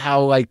thing about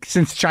how,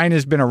 since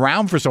China's been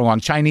around for so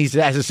long, Chinese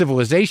as a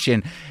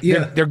civilization,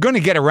 they're going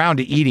to get around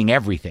to eating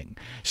everything.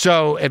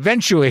 So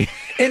eventually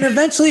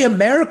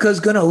America's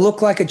going to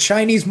look like a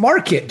Chinese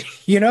market.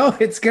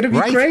 It's going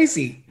to be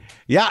crazy.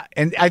 Yeah.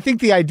 And I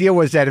think the idea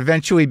was that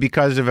eventually,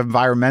 because of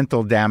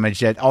environmental damage,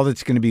 that all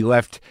that's going to be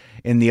left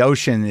in the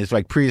ocean is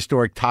like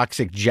prehistoric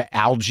toxic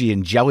algae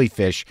and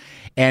jellyfish.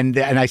 And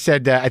I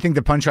said, I think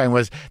the punchline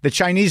was the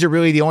Chinese are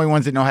really the only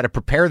ones that know how to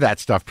prepare that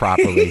stuff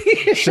properly.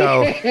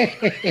 So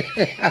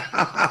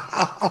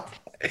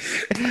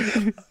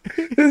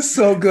it's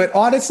so good.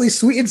 Honestly,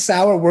 sweet and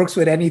sour works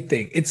with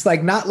anything. It's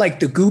not like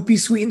the goopy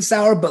sweet and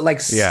sour,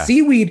 but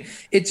seaweed.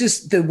 It's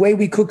just the way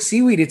we cook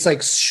seaweed. It's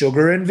like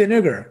sugar and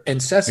vinegar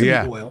and sesame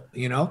oil.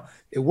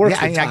 It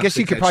works. Yeah, I guess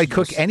you could probably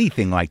cook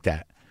anything like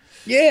that.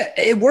 Yeah,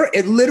 it worked.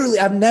 It literally,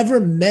 I've never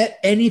met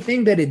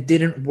anything that it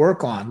didn't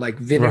work on, like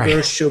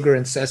vinegar, sugar,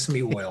 and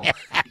sesame oil.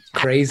 It's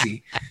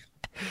crazy.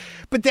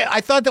 But I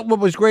thought that what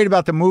was great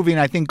about the movie, and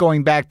I think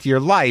going back to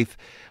your life,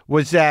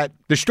 was that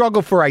the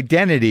struggle for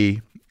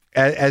identity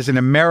as an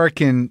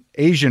American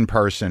Asian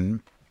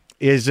person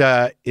is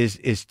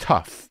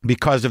tough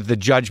because of the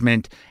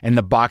judgment and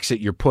the box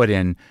that you're put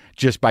in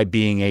just by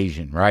being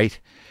Asian, right?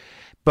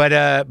 But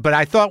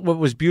I thought what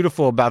was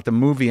beautiful about the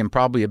movie and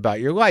probably about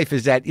your life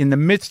is that in the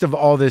midst of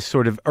all this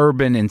sort of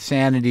urban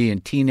insanity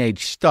and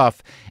teenage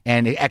stuff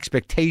and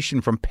expectation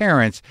from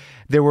parents,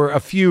 there were a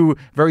few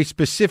very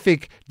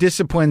specific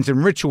disciplines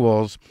and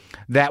rituals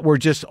that were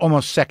just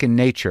almost second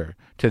nature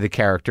to the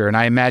character, and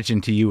I imagine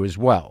to you as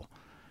well,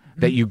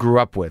 that you grew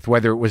up with,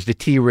 whether it was the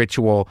tea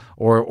ritual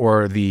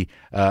or the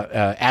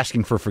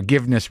asking for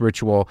forgiveness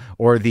ritual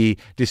or the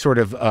sort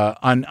of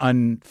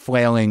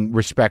unflailing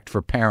respect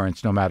for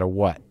parents no matter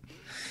what.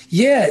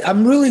 Yeah,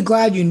 I'm really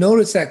glad you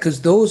noticed that,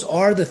 because those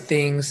are the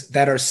things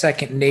that are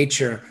second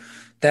nature,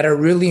 that are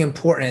really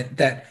important,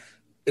 that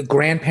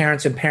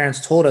grandparents and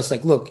parents told us,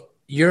 look,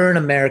 you're an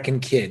American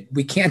kid.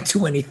 We can't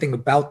do anything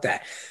about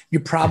that.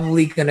 You're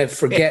probably going to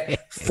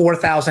forget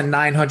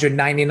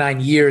 4,999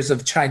 years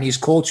of Chinese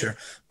culture.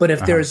 But if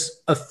there's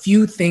a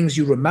few things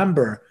you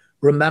remember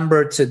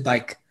to,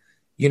 like,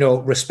 you know,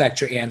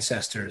 respect your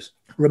ancestors,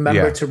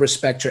 remember to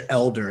respect your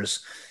elders,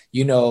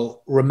 you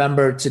know,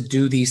 remember to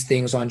do these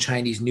things on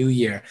Chinese New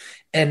Year.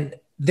 And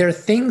there are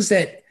things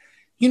that,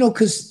 you know,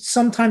 because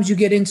sometimes you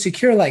get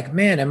insecure, like,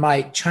 man, am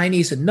I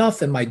Chinese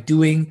enough? Am I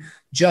doing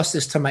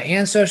justice to my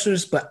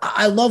ancestors? But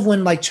I love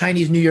when, like,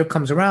 Chinese New Year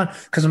comes around,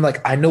 because I'm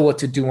like, I know what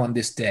to do on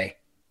this day,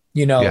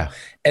 you know? Yeah.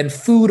 And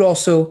food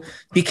also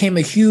became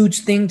a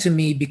huge thing to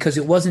me, because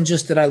it wasn't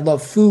just that I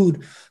love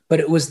food, but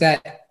it was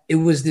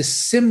this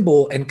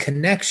symbol and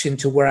connection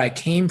to where I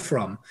came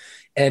from.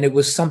 And it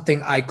was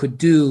something I could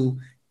do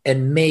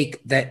and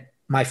make that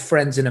my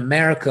friends in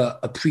America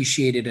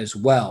appreciated as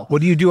well.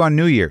 What do you do on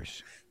New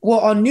Year's? Well,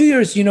 on New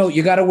Year's, you know,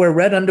 you got to wear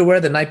red underwear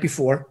the night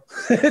before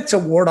to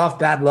ward off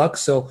bad luck.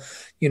 So,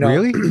 you know,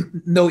 really?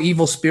 No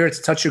evil spirits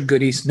touch your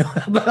goodies. No,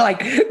 but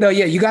like, no,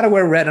 yeah, you got to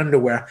wear red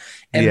underwear.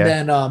 And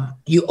then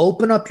you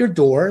open up your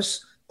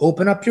doors,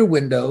 open up your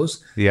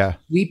windows,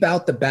 sweep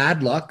out the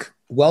bad luck,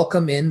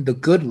 welcome in the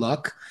good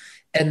luck.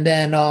 And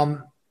then,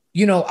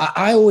 you know,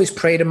 I always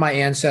pray to my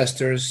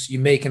ancestors. You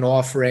make an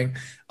offering.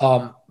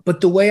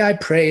 But the way I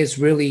pray is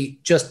really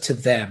just to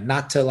them,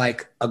 not to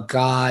like a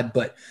God,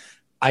 but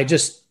I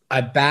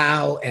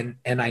bow and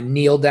I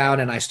kneel down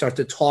and I start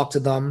to talk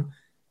to them,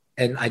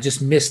 and I just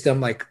miss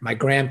them, like my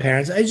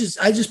grandparents. I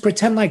just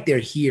pretend like they're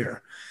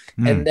here.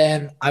 And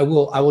then I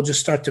will just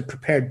start to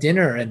prepare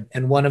dinner.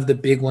 And one of the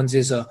big ones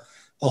is a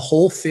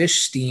whole fish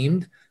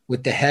steamed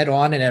with the head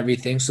on and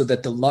everything, so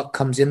that the luck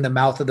comes in the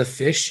mouth of the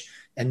fish,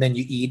 and then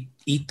you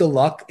eat the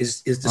luck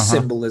is the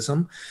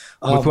symbolism.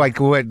 With like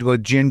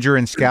what, ginger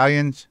and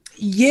scallions?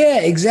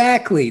 Yeah,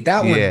 exactly.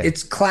 That one,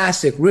 it's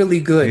classic, really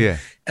good. Yeah.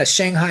 A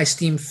Shanghai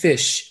steamed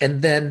fish.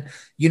 And then,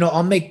 you know,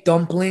 I'll make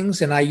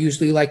dumplings, and I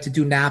usually like to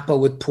do Napa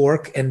with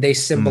pork, and they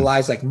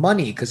symbolize like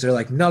money, because they're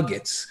like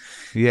nuggets.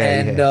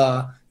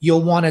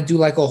 You'll want to do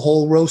like a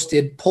whole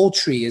roasted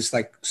poultry, is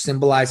like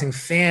symbolizing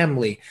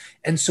family.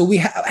 And so we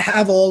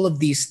have all of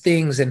these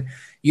things. And,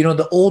 you know,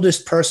 the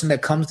oldest person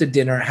that comes to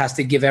dinner has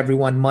to give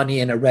everyone money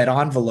in a red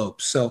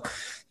envelope. So,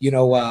 you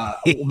know,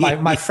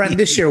 my friend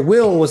this year,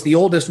 Will, was the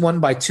oldest one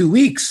by 2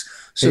 weeks.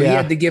 So he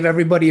had to give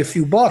everybody a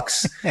few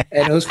bucks.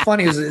 And it was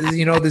funny. It was,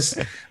 you know,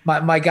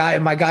 my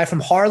guy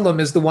from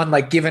Harlem is the one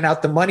like giving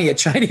out the money at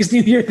Chinese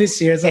New Year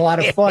this year. It's a lot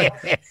of fun.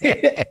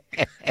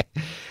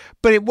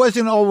 But it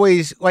wasn't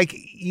always like,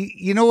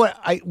 you know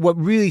what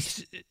really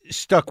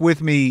stuck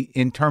with me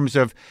in terms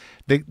of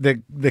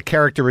the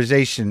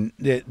characterization,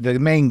 the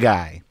main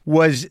guy,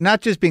 was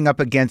not just being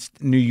up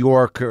against New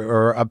York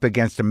or up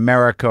against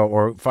America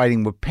or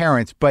fighting with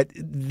parents, but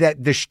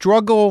that the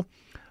struggle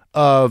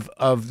of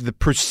the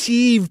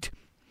perceived,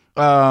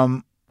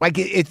 like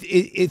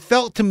it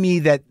felt to me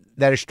that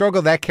a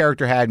struggle that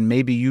character had, and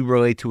maybe you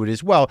relate to it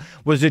as well,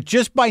 was that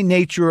just by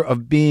nature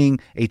of being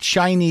a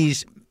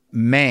Chinese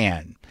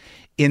man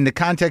in the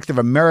context of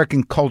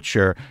American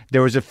culture,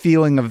 there was a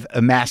feeling of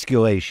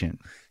emasculation.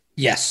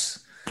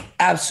 Yes,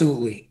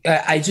 absolutely.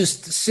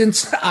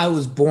 Since I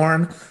was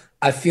born,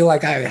 I feel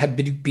like I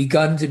had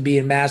begun to be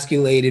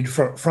emasculated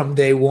from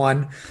day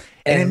one.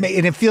 And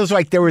it feels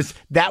like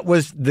that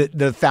was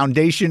the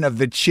foundation of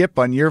the chip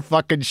on your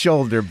fucking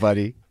shoulder,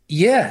 buddy.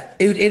 Yeah,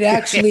 it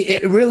actually,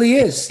 it really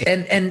is.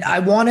 And I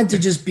wanted to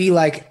just be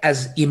like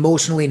as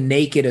emotionally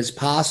naked as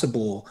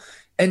possible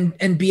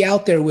and be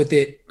out there with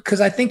it, because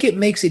I think it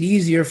makes it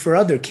easier for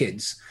other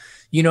kids,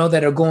 you know,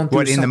 that are going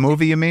through in the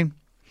movie, you mean?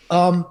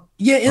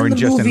 Yeah, in the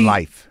just movie. In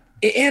life?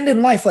 And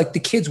in life, like the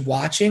kids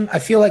watching, I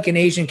feel like an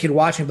Asian kid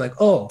watching, like,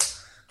 oh,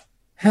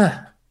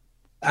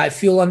 I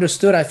feel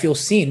understood. I feel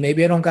seen.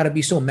 Maybe I don't got to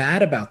be so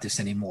mad about this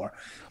anymore.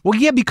 Well,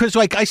 yeah, because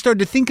like I started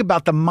to think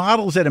about the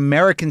models that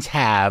Americans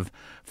have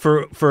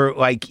for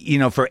like, you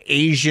know, for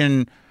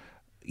Asian,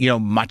 you know,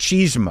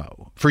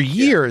 machismo. For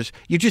years,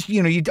 you just,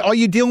 you know, all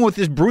you're dealing with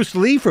is Bruce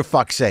Lee, for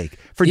fuck's sake,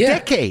 for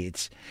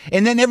decades.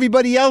 And then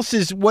everybody else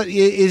is what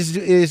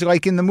is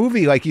like in the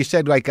movie, like you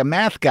said, like a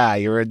math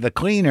guy or the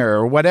cleaner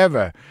or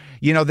whatever.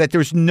 You know, that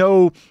there's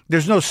no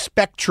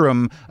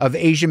spectrum of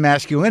Asian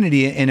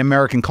masculinity in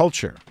American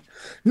culture.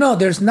 No,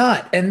 there's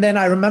not. And then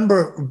I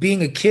remember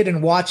being a kid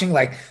and watching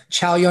like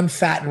Chow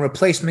Yun-Fat and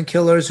Replacement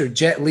Killers or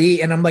Jet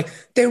Li. And I'm like,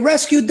 they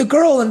rescued the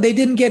girl and they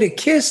didn't get a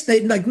kiss.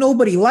 They like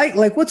nobody liked,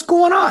 like, what's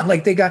going on?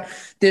 Like they got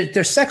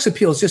their sex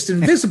appeal is just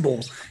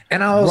invisible.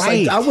 And I was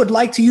like, I would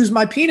like to use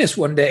my penis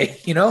one day,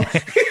 you know?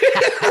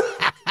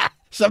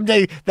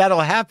 Someday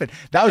that'll happen.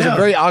 That was a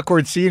very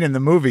awkward scene in the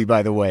movie,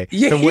 by the way.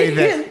 Yeah, the way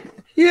that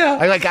yeah.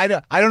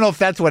 I don't know if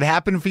that's what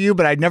happened for you,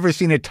 but I'd never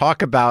seen it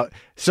talked about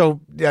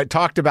so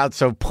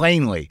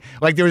plainly.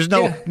 Like there was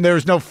no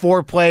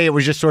foreplay. It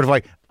was just sort of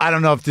like, I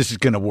don't know if this is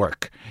going to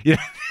work. You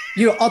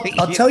know,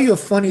 I'll tell you a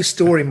funny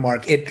story,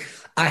 Mark.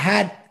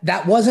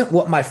 That wasn't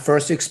what my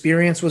first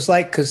experience was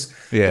like, because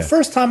the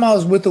first time I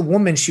was with a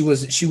woman, she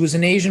was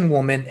an Asian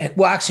woman, and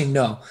well, actually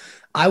no.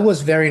 I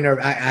was very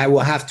nervous. I will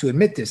have to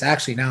admit this.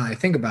 Actually, now that I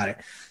think about it,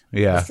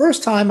 Yeah. the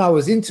first time I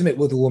was intimate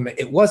with a woman,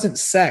 it wasn't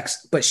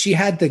sex, but she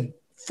had to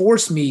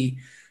force me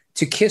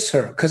to kiss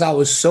her because I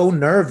was so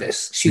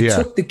nervous. She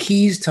took the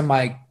keys to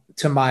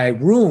my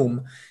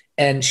room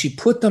and she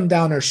put them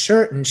down her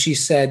shirt and she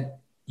said,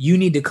 "You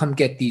need to come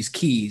get these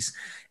keys."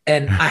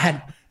 And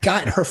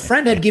her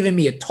friend had given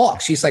me a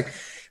talk. She's like,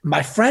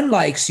 "My friend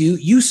likes you.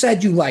 You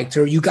said you liked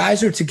her. You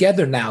guys are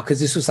together now." Cause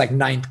this was like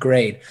 9th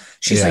grade.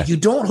 She's like, "You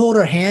don't hold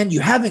her hand.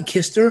 You haven't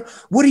kissed her.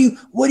 What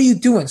are you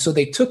doing?" So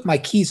they took my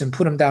keys and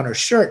put them down her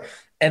shirt.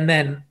 And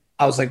then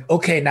I was like,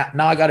 okay,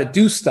 now I got to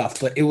do stuff.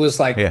 But it was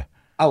like,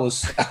 I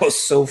was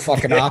so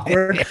fucking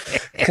awkward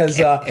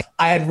because I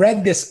had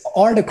read this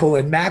article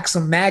in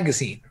Maxim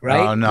magazine,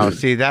 right? Oh no,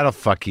 see, that'll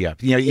fuck you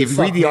up. You know, if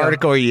you read the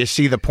article or you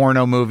see the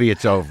porno movie,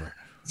 it's over.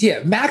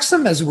 Yeah,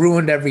 Maxim has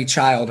ruined every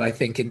child, I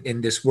think,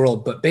 in this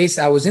world. But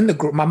basically, I was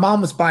my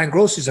mom was buying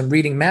groceries. I'm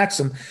reading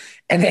Maxim,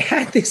 and they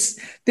had this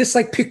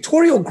like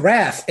pictorial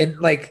graph, and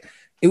like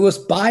it was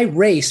by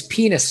race,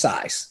 penis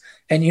size.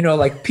 And, you know,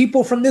 like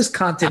people from this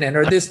continent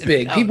are this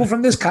big, people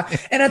from this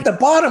and at the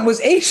bottom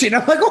was Asian.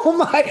 I'm like, oh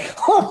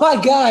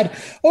my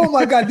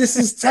God, this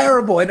is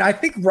terrible. And I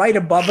think right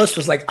above us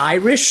was like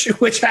Irish,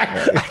 which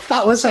I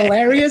thought was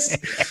hilarious.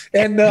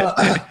 And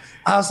I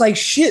was like,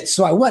 shit.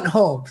 So I went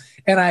home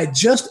and I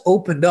just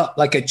opened up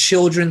like a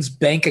children's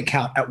bank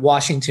account at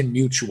Washington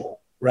Mutual.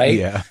 Right.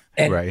 Yeah.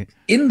 And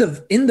in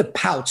the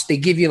pouch, they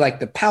give you like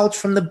the pouch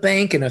from the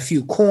bank and a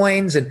few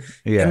coins. And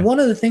one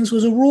of the things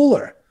was a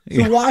ruler.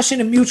 The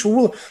Washington Mutual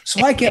ruler.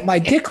 So I get my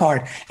dick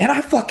hard and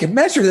I fucking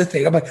measure the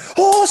thing. I'm like,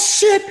 oh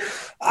shit,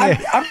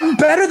 I'm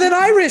better than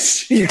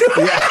Irish. You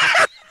know?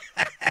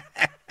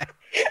 I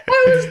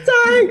was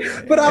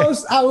dying, but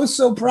I was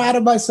so proud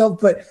of myself.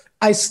 But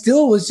I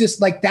still was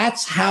just like,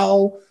 that's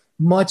how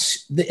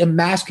much the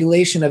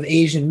emasculation of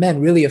Asian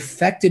men really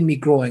affected me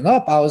growing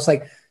up. I was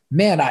like,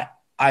 man,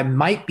 I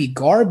might be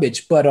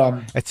garbage, but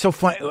it's so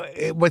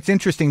funny. What's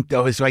interesting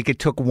though is like it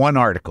took one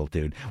article,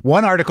 dude.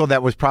 One article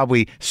that was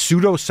probably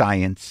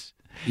pseudoscience.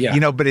 Yeah. You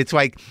know, but it's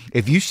like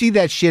if you see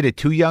that shit at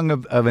too young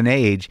of an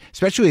age,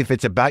 especially if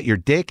it's about your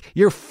dick,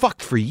 you're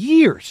fucked for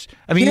years.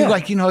 I mean, you're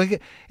like, you know,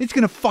 it's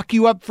gonna fuck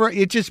you up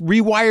it just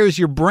rewires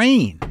your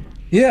brain.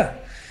 Yeah.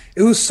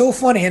 It was so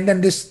funny. And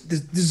then this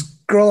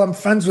girl I'm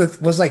friends with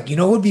was like, you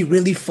know what would be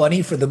really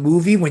funny for the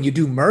movie when you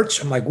do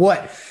merch? I'm like,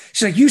 what?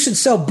 She's like, you should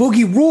sell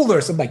boogie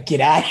rulers. I'm like, get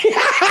out of here.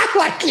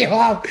 Like, you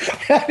know,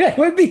 it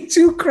would be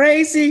too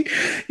crazy.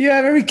 You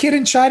have every kid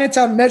in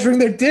Chinatown measuring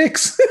their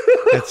dicks.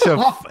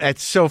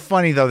 It's so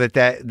funny though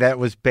that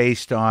was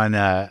based on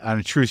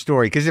a true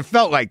story because it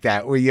felt like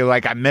that where you're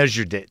like, I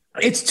measured it.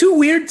 It's too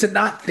weird to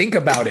not think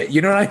about it.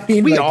 You know what I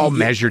mean? We all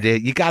measured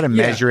it. You got to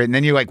measure it. And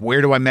then you're like,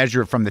 where do I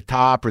measure it from the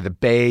top or the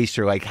base?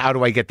 Or like, how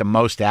do I get the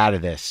most out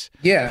of this?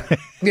 Yeah.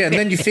 Yeah. And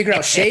then you figure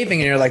out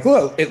shaving and you're like,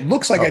 well, it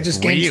looks like I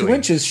just gained 2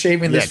 inches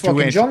shaving this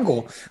fucking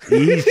jungle.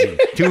 Easy.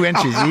 2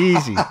 inches,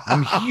 easy.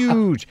 I'm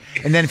huge.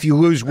 And then if you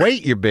lose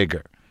weight, you're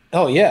bigger.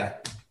 Oh, yeah.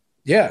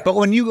 Yeah. But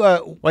when you,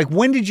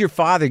 when did your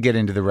father get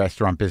into the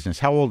restaurant business?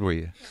 How old were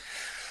you?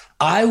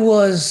 I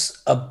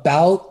was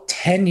about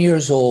 10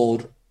 years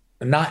old.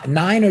 Not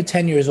 9 or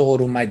 10 years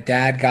old when my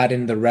dad got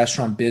into the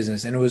restaurant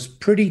business, and it was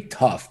pretty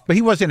tough. But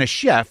he wasn't a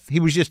chef. He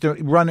was just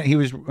he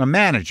was a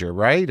manager,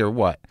 right? Or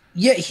what?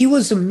 Yeah, he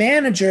was a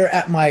manager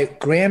at my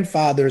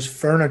grandfather's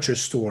furniture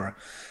store.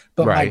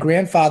 But my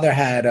grandfather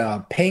had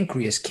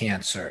pancreas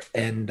cancer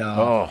and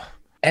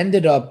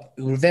ended up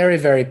very,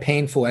 very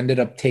painful, ended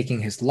up taking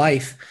his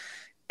life.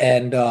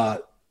 And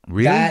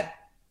really?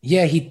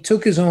 He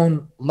took his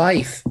own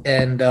life.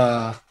 And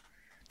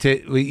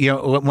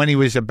when he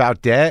was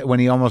about dead, when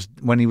he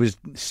was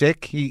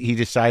sick, he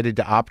decided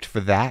to opt for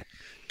that.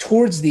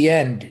 Towards the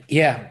end,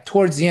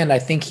 I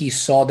think he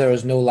saw there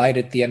was no light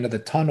at the end of the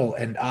tunnel,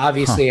 and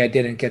obviously I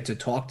didn't get to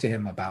talk to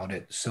him about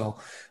it, so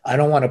I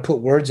don't want to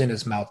put words in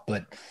his mouth,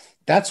 but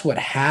that's what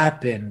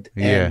happened.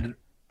 Yeah. And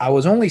I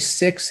was only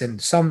 6,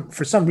 and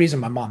for some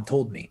reason my mom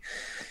told me.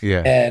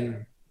 Yeah.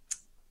 And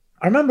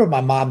I remember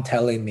my mom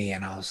telling me,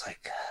 and I was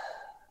like,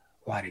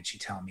 "Why did she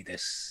tell me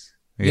this?"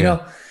 Yeah. You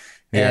know.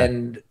 Yeah.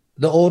 And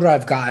the older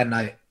I've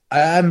gotten,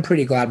 I'm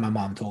pretty glad my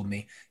mom told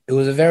me. It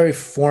was a very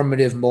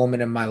formative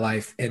moment in my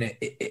life, and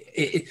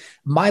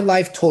my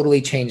life totally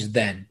changed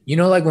then. You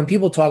know, like when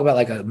people talk about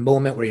like a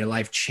moment where your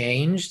life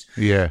changed.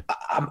 Yeah,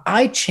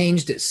 I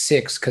changed at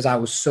 6 because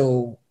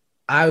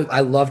I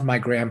loved my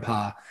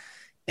grandpa,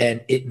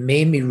 and it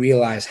made me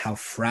realize how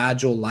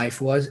fragile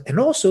life was, and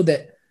also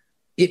that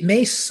it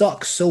may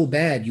suck so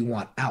bad you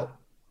want out.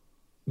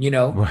 You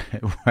know,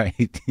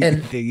 right?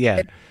 And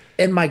yeah.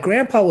 And my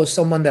grandpa was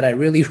someone that I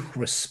really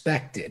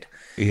respected.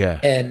 Yeah.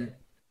 And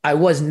I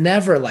was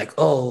never like,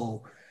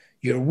 oh,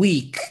 you're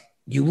weak.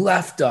 You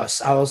left us.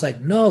 I was like,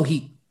 no,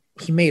 he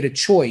made a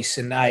choice.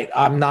 And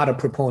I'm not a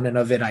proponent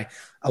of it. I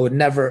would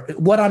never,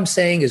 what I'm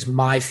saying is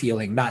my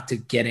feeling, not to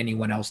get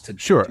anyone else to.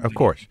 Sure. Of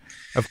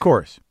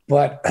course.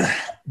 But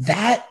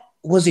that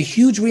was a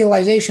huge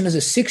realization as a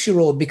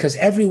 6-year-old, because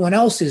everyone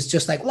else is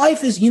just like,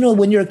 life is,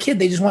 when you're a kid,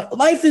 they just want,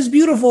 life is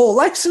beautiful,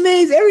 life's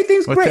amazing,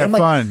 everything's great. What's that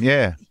fun?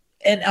 Yeah.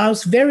 And I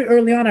was very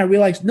early on, I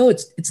realized, no,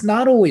 it's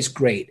not always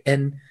great.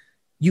 And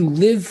you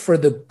live for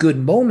the good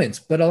moments,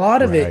 but a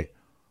lot of it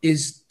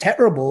is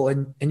terrible,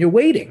 and you're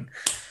waiting.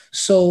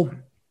 So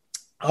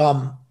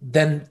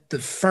then the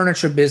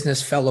furniture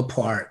business fell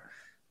apart.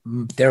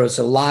 There was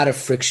a lot of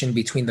friction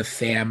between the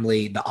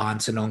family, the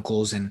aunts and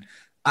uncles, and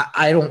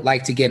I don't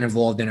like to get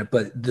involved in it,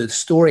 but the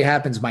story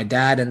happens. My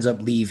dad ends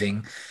up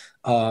leaving.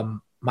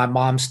 My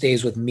mom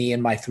stays with me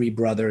and my 3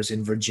 brothers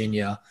in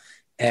Virginia,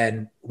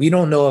 and we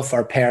don't know if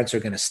our parents are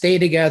going to stay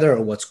together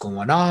or what's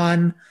going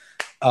on.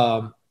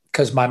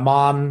 Because my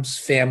mom's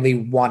family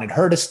wanted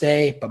her to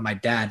stay, but my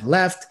dad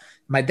left.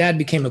 My dad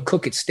became a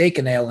cook at Steak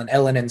and Ale and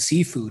L&N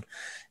Seafood.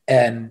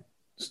 And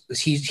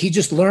he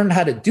just learned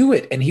how to do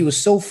it. And he was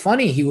so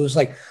funny. He was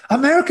like,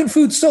 American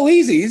food's so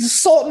easy. It's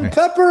salt and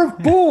pepper,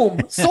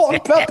 boom. Salt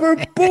and pepper,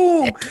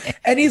 boom.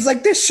 And he's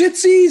like, this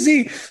shit's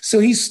easy. So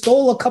he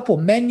stole a couple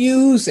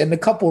menus and a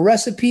couple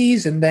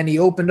recipes. And then he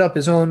opened up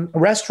his own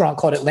restaurant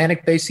called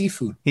Atlantic Bay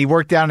Seafood. He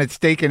worked down at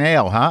Steak and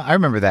Ale, huh? I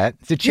remember that.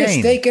 It's a chain. Yeah,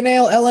 Steak and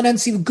Ale, L&N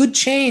Seafood, good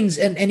chains.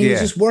 And he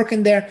was just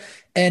working there.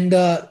 And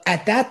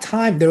at that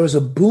time, there was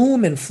a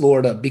boom in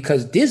Florida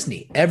because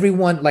Disney,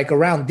 everyone like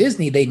around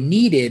Disney, they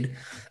needed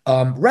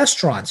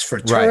restaurants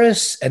for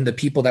tourists and the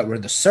people that were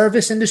in the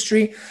service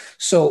industry.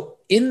 So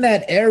in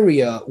that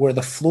area where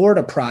the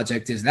Florida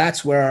project is,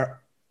 that's where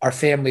our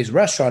family's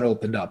restaurant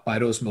opened up, by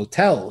those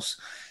motels.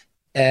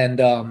 And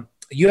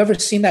you ever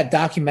seen that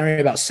documentary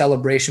about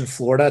Celebration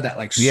Florida, that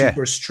like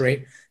super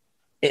straight?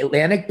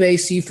 Atlantic Bay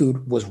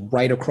Seafood was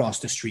right across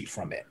the street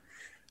from it.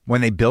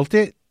 When they built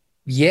it?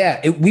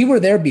 Yeah, we were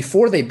there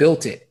before they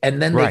built it.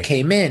 And then they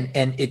came in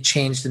and it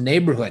changed the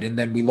neighborhood. And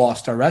then we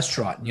lost our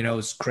restaurant.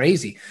 It's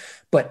crazy.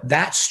 But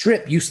that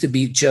strip used to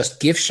be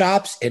just gift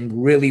shops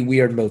and really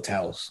weird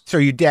motels. So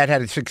your dad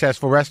had a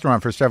successful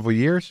restaurant for several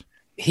years?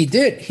 He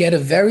did. He had a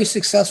very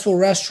successful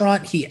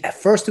restaurant. At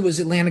first it was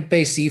Atlantic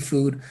Bay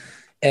Seafood.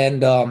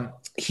 And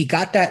he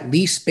got that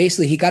lease.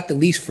 Basically, he got the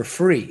lease for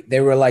free.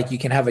 They were like, you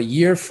can have a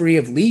year free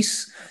of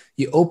lease.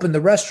 You open the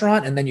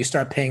restaurant and then you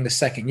start paying the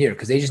second year,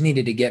 because they just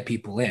needed to get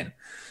people in.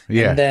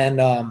 Yeah. And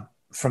then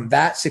from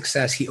that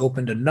success, he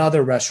opened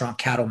another restaurant,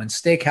 Cattleman's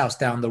Steakhouse,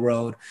 down the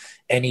road.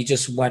 And he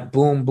just went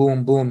boom,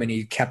 boom, boom. And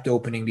he kept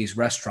opening these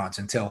restaurants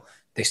until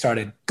they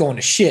started going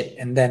to shit.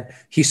 And then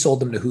he sold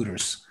them to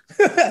Hooters.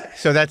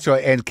 So that's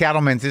what, and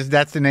Cattleman's,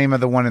 that's the name of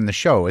the one in the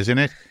show, isn't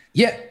it?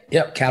 Yeah.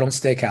 Yep. Cattleman's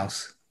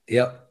Steakhouse.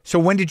 Yep. So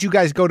when did you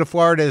guys go to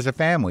Florida as a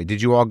family?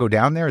 Did you all go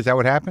down there? Is that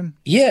what happened?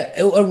 Yeah,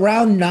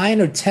 around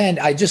 9 or 10.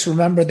 I just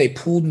remember they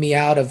pulled me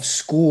out of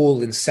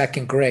school in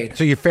 2nd grade.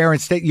 So your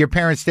parents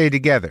stayed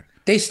together?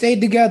 They stayed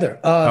together.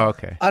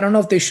 Okay. I don't know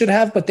if they should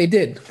have, but they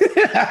did.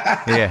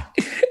 Yeah.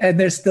 And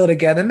they're still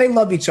together, and they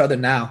love each other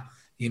now.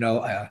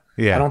 I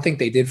don't think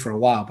they did for a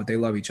while, but they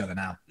love each other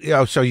now.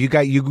 Oh, so you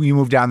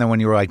moved down there when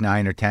you were like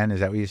 9 or 10?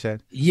 Is that what you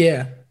said?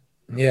 Yeah.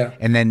 Yeah.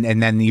 And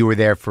then you were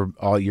there for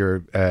all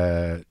your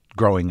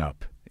growing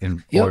up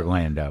in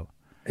Orlando.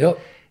 Yep.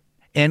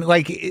 And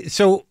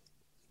so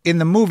in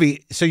the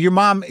movie, so your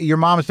mom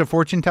is the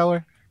fortune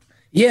teller?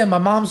 Yeah, my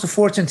mom's the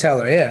fortune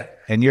teller, yeah.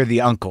 And you're the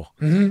uncle.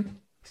 Mm-hmm.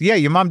 So yeah,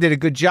 your mom did a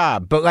good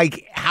job. But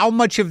how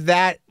much of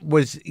that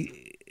was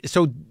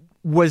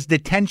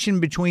the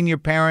tension between your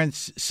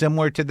parents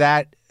similar to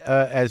that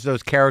as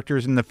those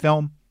characters in the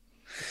film?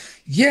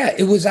 Yeah,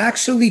 it was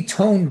actually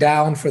toned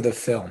down for the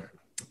film,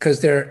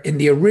 because in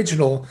the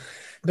original,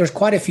 there's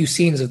quite a few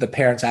scenes of the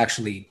parents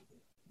actually.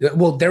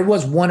 Well, there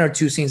was 1 or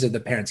 2 scenes of the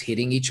parents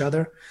hitting each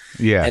other.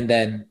 Yeah. And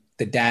then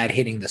the dad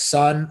hitting the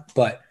son.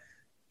 But,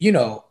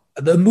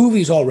 the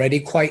movie's already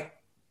quite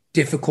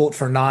difficult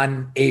for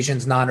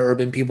non-Asians,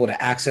 non-urban people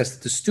to access.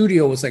 The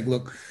studio was like,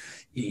 look,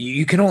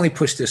 you can only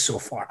push this so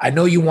far. I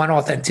know you want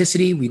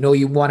authenticity. We know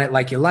you want it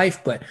like your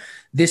life, but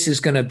this is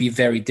going to be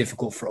very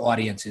difficult for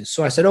audiences.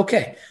 So I said,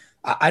 okay,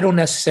 I don't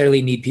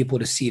necessarily need people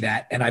to see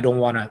that, and I don't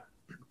want to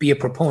be a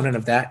proponent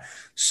of that.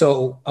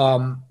 So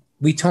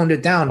we toned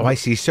it down. Oh, I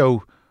see.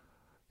 So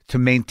to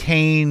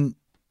maintain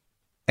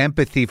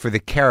empathy for the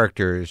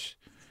characters,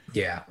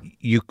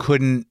 you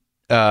couldn't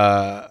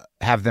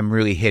have them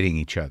really hitting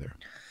each other.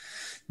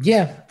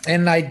 Yeah,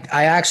 and I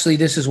actually,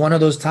 this is one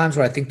of those times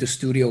where I think the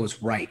studio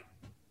was right.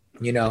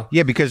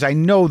 Yeah, because I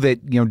know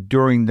that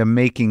during the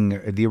making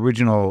the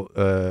original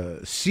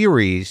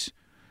series,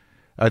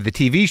 the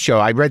TV show,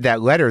 I read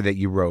that letter that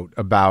you wrote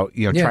about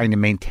trying to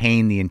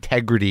maintain the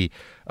integrity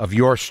of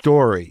your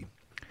story.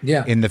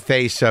 Yeah. In the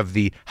face of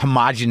the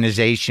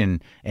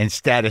homogenization and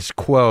status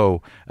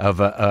quo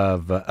of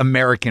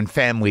American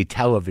family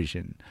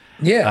television,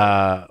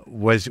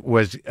 was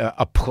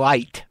a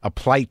plight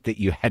that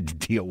you had to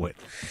deal with.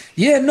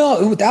 Yeah,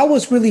 no, that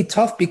was really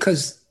tough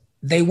because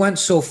they went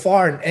so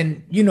far,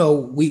 and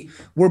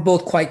we're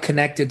both quite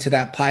connected to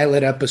that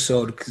pilot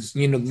episode because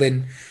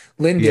Lynn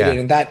did it,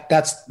 and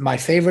that's my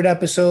favorite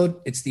episode.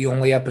 It's the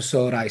only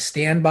episode I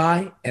stand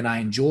by and I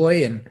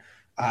enjoy, and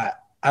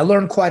I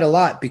learned quite a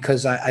lot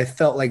because I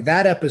felt like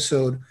that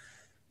episode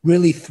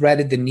really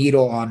threaded the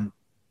needle on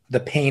the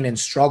pain and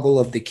struggle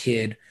of the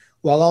kid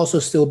while also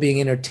still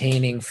being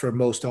entertaining for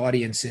most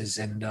audiences.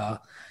 And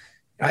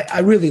I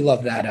really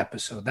loved that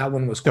episode. That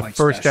one was quite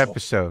special. The first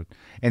episode.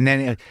 And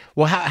then,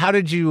 well, how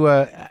did you,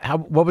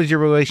 what was your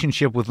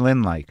relationship with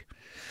Lynn like?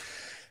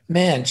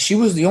 Man, she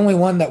was the only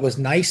one that was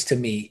nice to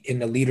me in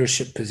the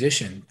leadership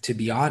position, to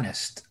be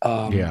honest.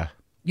 Yeah.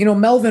 You know,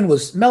 Melvin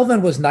was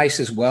nice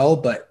as well,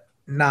 but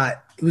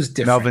not, it was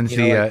different.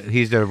 Melvin's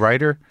he's the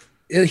writer?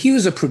 He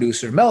was a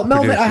producer.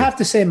 Melvin, I have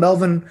to say,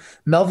 Melvin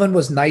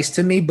was nice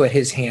to me, but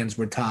his hands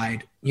were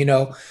tied, you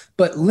know.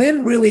 But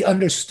Lynn really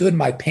understood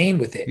my pain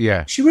with it.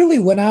 Yeah. She really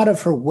went out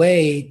of her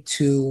way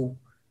to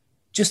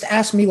just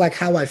ask me like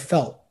how I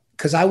felt.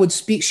 Because I would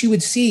speak,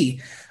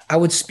 I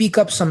would speak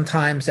up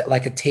sometimes at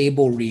like a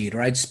table read,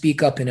 or I'd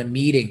speak up in a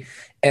meeting,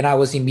 and I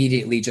was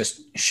immediately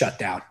just shut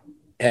down.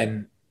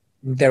 And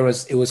it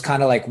was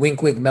kind of like,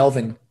 wink, wink,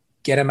 Melvin,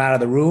 get him out of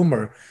the room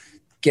or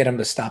get him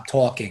to stop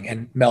talking.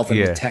 And Melvin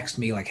would text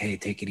me like, hey,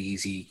 take it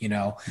easy, you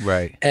know?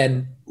 Right.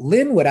 And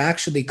Lynn would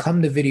actually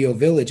come to Video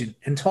Village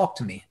and talk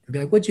to me and be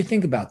like, what'd you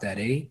think about that,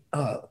 Eddie?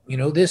 You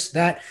know, this,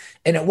 that.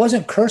 And it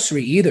wasn't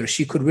cursory either.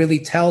 She could really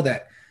tell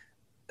that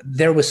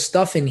there was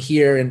stuff in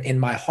here in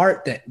my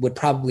heart that would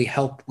probably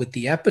help with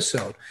the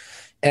episode.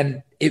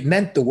 And it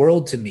meant the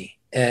world to me.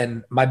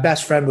 And my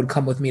best friend would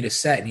come with me to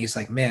set and he's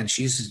like, man,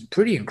 she's a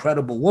pretty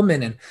incredible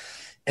woman.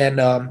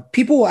 And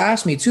people will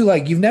ask me too,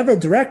 like, you've never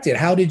directed.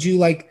 How did you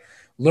like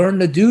learn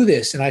to do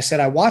this? And I said,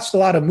 I watched a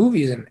lot of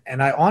movies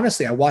and I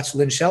watched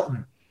Lynn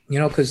Shelton, you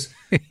know, because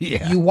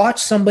you watch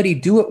somebody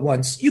do it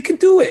once, you can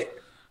do it.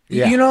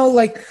 Yeah. You know,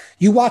 like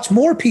you watch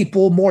more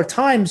people more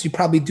times, you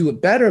probably do it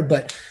better.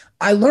 But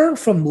I learned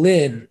from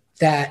Lynn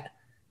that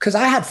because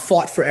I had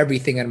fought for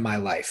everything in my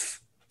life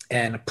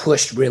and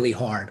pushed really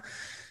hard.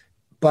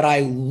 But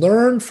I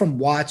learned from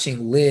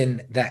watching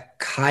Lynn that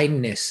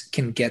kindness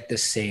can get the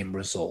same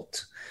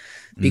result.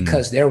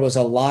 Because there was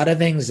a lot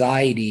of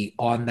anxiety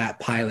on that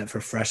pilot for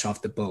Fresh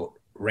Off the Boat.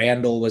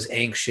 Randall was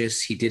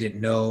anxious. He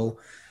didn't know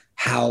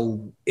how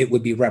it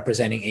would be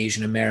representing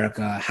Asian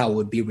America, how it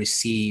would be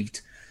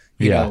received.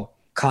 You know,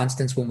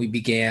 Constance, when we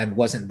began,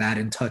 wasn't that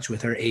in touch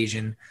with her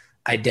Asian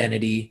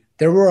identity.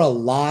 There were a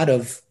lot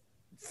of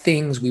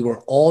things we were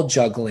all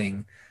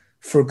juggling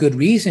for good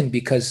reason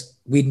because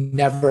we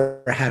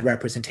never had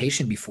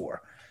representation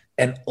before.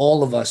 And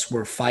all of us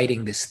were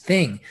fighting this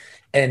thing.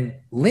 And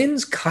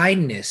Lynn's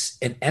kindness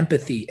and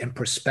empathy and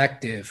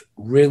perspective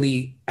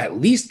really at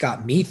least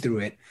got me through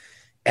it.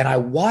 And I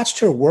watched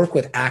her work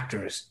with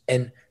actors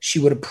and she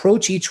would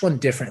approach each one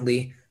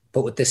differently,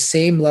 but with the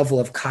same level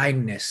of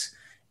kindness.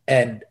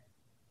 And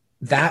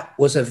that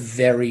was a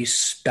very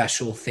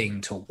special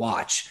thing to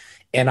watch.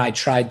 And I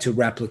tried to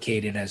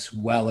replicate it as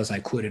well as I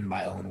could in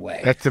my own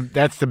way.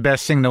 That's the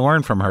best thing to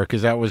learn from her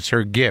because that was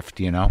her gift,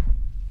 you know?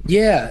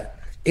 Yeah.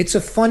 It's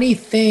a funny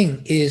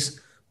thing is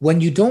when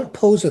you don't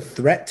pose a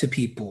threat to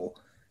people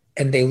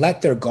and they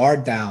let their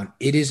guard down,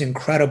 it is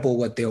incredible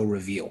what they'll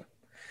reveal.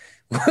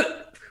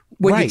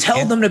 When you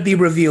tell them to be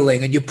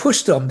revealing and you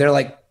push them, they're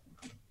like,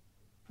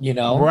 you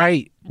know?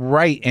 Right.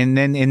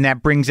 And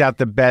that brings out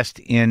the best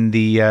in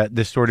the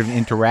sort of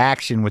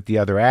interaction with the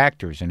other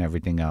actors and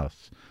everything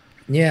else.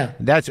 Yeah.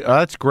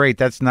 That's great.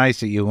 That's nice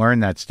that you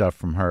learned that stuff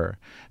from her.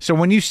 So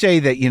when you say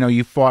that, you know,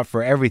 you fought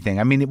for everything,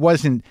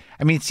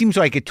 it seems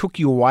like it took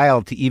you a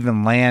while to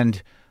even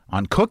land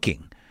on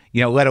cooking,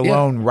 you know, let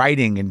alone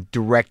writing and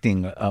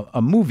directing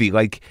a movie.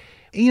 Like,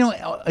 you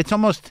know, it's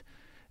almost,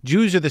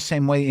 Jews are the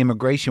same way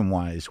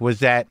immigration-wise, was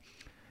that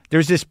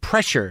there's this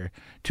pressure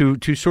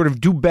to sort of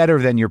do better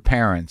than your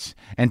parents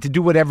and to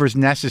do whatever's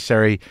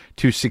necessary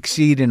to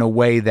succeed in a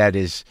way that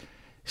is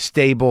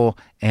stable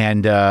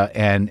and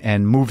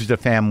moves the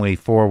family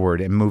forward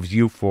and moves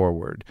you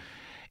forward.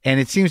 And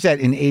it seems that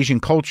in Asian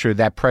culture,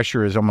 that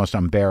pressure is almost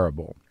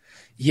unbearable.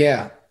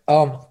 Yeah.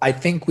 I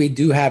think we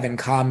do have in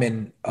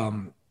common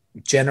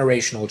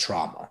generational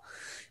trauma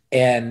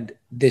and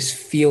this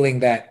feeling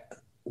that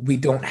we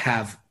don't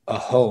have a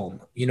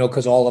home, you know,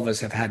 because all of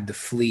us have had to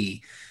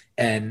flee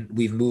and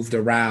we've moved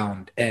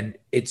around and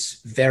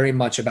it's very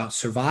much about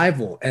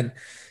survival. And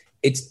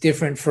it's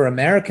different for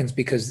Americans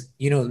because,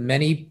 you know,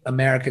 many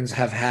Americans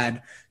have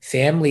had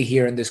family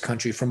here in this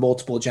country for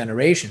multiple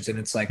generations. And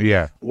it's like,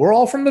 we're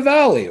all from the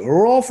Valley, or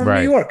we're all from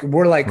New York. And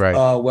we're like,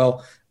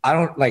 well, I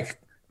don't like,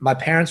 my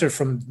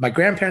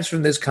grandparents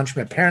from this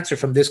country, my parents are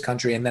from this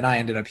country, and then I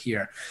ended up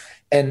here.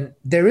 And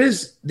there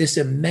is this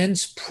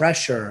immense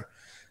pressure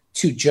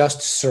to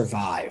just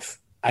survive.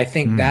 I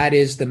think that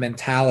is the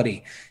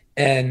mentality.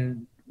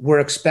 And we're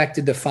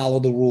expected to follow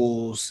the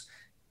rules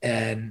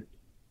and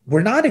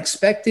we're not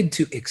expected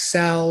to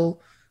excel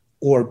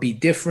or be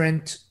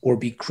different or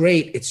be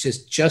great. It's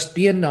just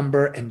be a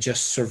number and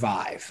just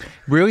survive.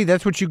 Really?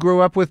 That's what you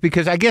grew up with?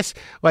 Because I guess,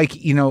 like,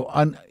 you know,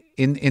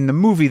 in the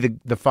movie,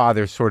 the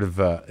father's sort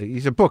of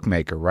he's a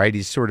bookmaker, right?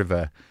 He's sort of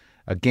a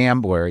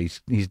gambler.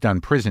 He's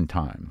done prison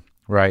time,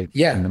 right?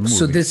 Yeah.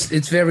 So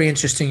it's very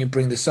interesting you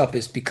bring this up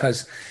is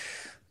because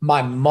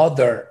my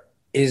mother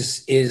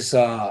is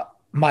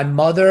my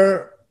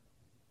mother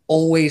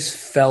always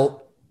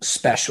felt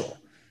special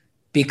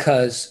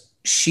because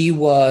it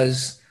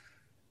was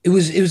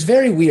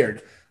very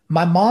weird.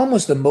 My mom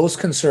was the most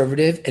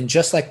conservative, and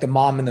just like the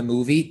mom in the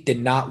movie,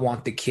 did not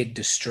want the kid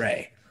to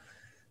stray.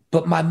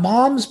 But my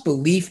mom's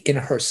belief in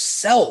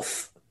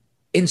herself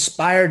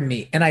inspired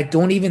me, and I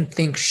don't even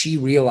think she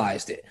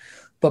realized it.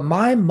 But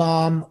my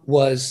mom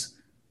was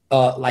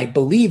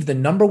believe the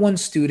number one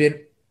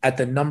student at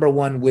the number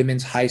one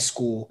women's high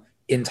school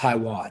in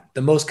Taiwan.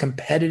 The most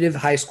competitive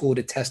high school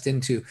to test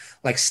into,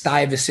 like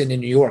Stuyvesant in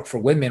New York for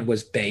women,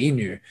 was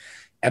Beinu.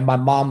 And my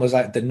mom was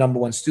like the number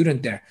one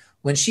student there.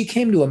 When she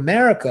came to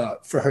America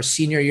for her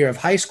senior year of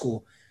high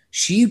school,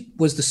 she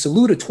was the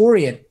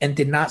salutatorian and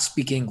did not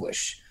speak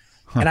English.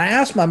 And I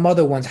asked my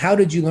mother once, how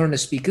did you learn to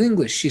speak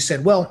English? She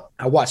said, well,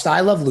 I watched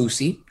I Love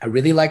Lucy. I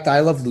really liked I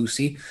Love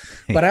Lucy,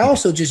 but I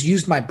also just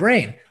used my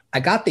brain. I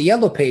got the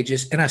yellow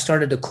pages and I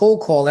started to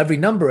cold call every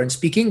number and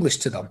speak English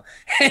to them.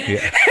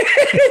 Yeah.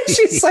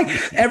 She's like,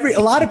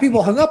 a lot of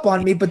people hung up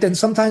on me, but then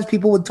sometimes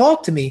people would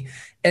talk to me,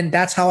 and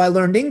that's how I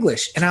learned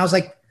English. And I was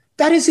like,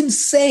 that is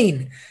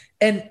insane.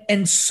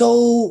 And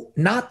so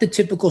not the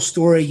typical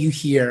story you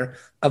hear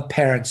of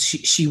parents.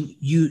 She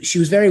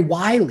was very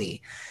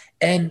wily,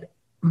 and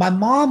my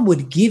mom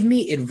would give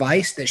me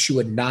advice that she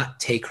would not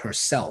take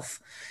herself.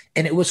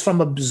 And it was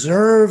from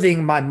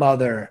observing my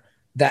mother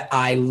that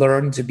I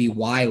learned to be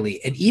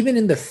wily. And even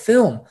in the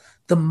film,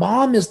 the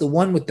mom is the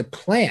one with the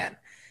plan.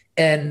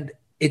 And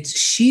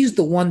she's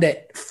the one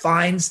that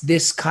finds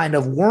this kind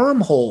of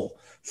wormhole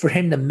for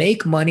him to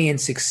make money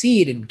and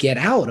succeed and get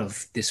out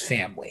of this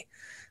family.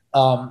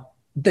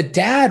 The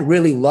dad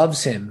really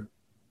loves him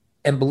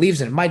and believes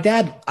in him. My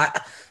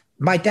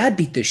dad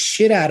beat the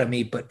shit out of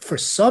me, but for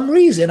some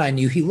reason I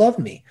knew he loved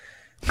me,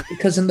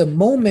 because in the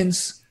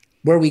moments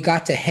where we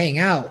got to hang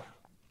out,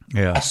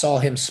 I saw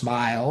him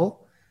smile.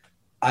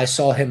 I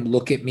saw him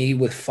look at me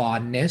with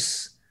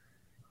fondness,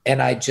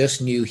 and I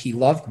just knew he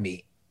loved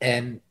me.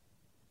 And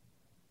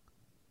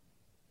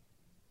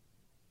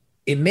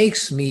it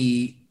makes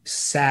me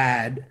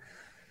sad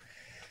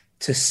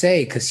to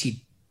say, because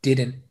he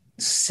didn't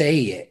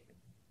say it,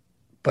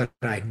 but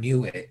I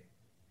knew it.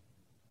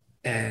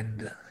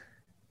 And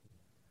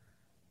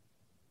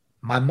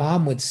my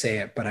mom would say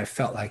it, but I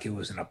felt like it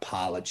was an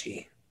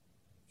apology,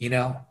 you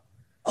know?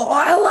 Oh,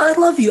 I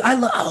love you.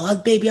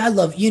 Baby, I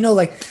love you. You know,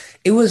 like,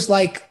 it was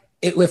like,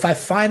 if I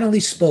finally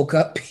spoke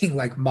up being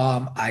like,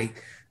 Mom,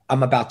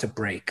 I'm about to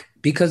break,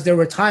 because there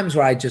were times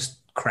where I just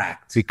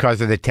cracked. Because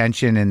of the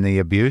tension and the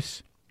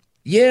abuse?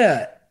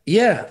 Yeah.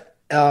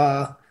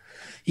 Because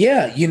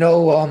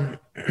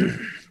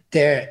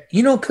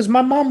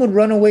my mom would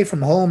run away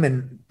from home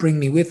and bring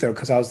me with her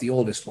because I was the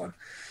oldest one.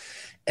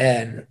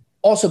 And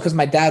also because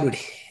my dad would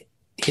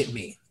hit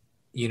me,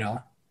 you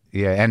know?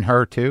 Yeah, and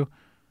her too?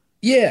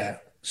 Yeah.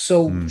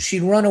 So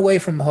she'd run away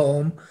from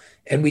home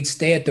and we'd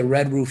stay at the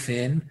Red Roof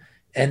Inn.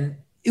 And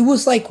it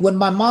was like when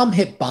my mom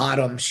hit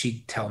bottom,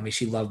 she'd tell me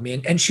she loved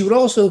me. And she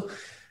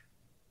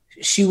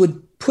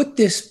would put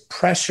this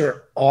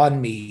pressure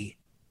on me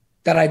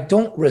that I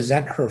don't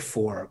resent her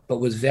for, but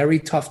was very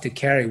tough to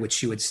carry, which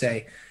she would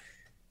say,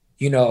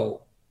 you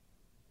know,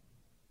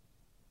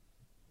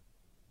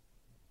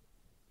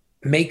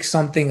 make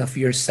something of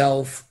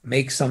yourself,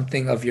 make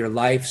something of your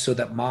life so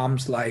that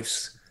Mom's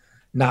life's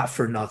not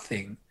for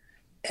nothing.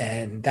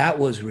 And that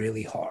was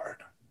really hard,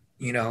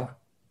 you know?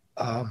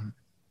 I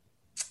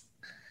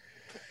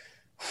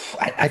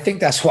think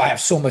that's why I have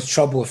so much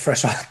trouble with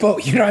Fresh Off the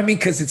Boat, you know what I mean?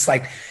 Because it's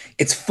like,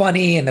 it's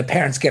funny and the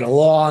parents get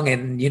along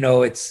and, you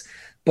know,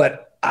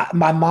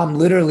 my mom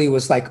literally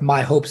was like,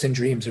 my hopes and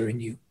dreams are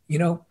in you, you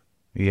know?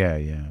 Yeah,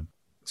 yeah.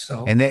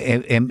 So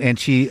and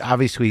she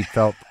obviously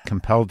felt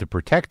compelled to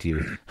protect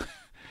you,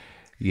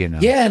 you know.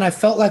 Yeah, and I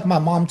felt like my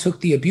mom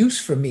took the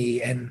abuse from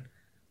me, and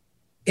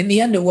in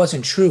the end, it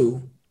wasn't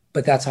true,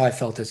 but that's how I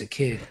felt as a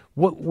kid.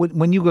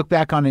 When you look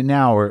back on it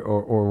now,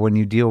 or when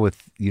you deal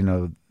with, you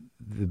know,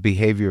 the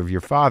behavior of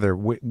your father,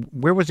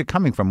 where was it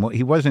coming from?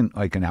 He wasn't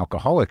like an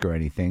alcoholic or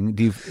anything.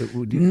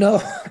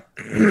 No,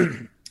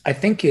 I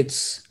think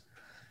it's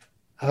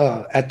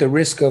at the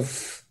risk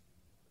of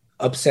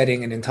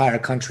upsetting an entire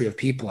country of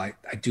people. I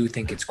do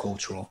think it's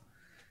cultural.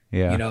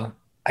 Yeah. You know,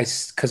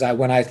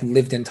 when I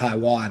lived in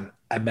Taiwan,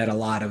 I met a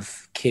lot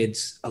of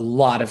kids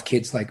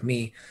like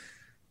me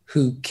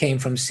who came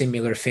from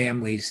similar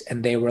families.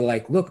 And they were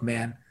like, look,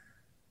 man,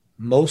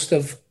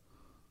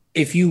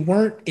 if you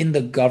weren't in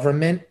the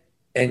government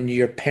and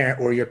your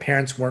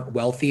parents weren't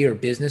wealthy or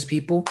business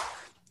people,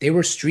 they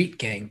were street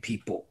gang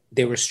people.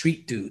 They were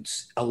street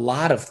dudes, a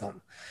lot of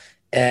them.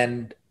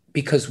 And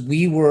because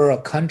we were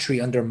a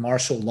country under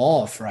martial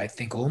law for, I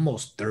think,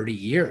 almost 30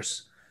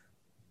 years,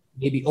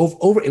 maybe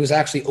over, it was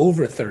actually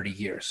over 30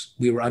 years.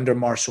 We were under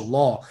martial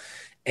law,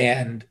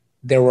 and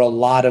there were a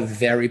lot of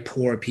very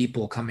poor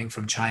people coming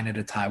from China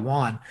to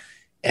Taiwan,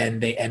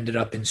 and they ended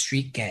up in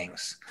street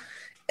gangs.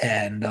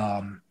 And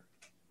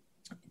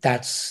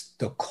that's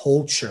the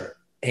culture.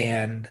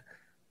 And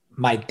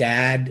my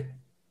dad,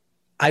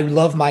 I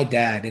love my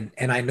dad,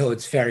 and I know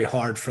it's very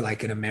hard for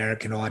like an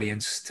American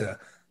audience to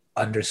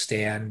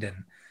understand,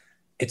 and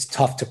it's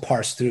tough to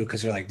parse through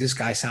because they're like, this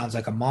guy sounds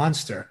like a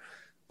monster.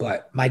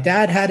 But my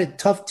dad had it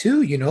tough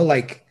too, you know,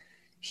 like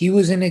he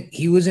was in it,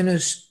 he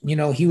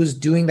was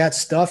doing that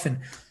stuff. And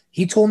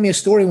he told me a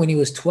story when he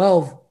was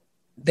 12.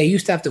 They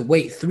used to have to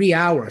wait 3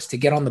 hours to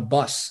get on the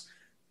bus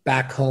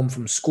back home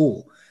from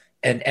school.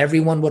 And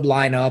everyone would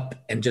line up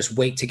and just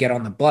wait to get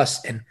on the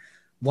bus. And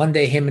one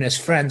day him and his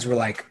friends were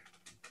like,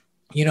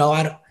 you know,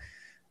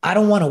 I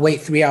don't want to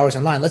wait 3 hours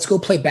in line. Let's go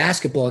play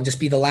basketball and just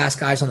be the last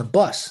guys on the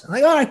bus. I'm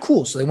like, all right,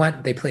 cool. So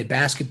they played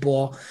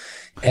basketball,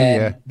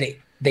 and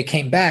they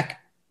came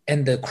back,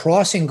 and the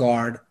crossing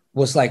guard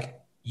was like,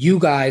 you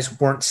guys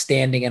weren't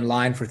standing in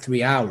line for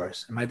 3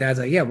 hours. And my dad's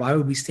like, yeah, why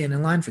would we stand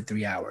in line for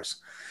 3 hours?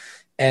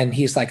 And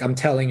he's like, I'm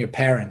telling your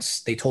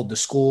parents. They told the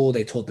school,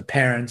 they told the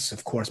parents.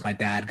 Of course, my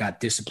dad got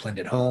disciplined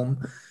at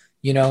home,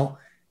 you know?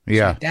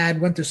 Yeah. So my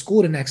dad went to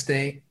school the next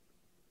day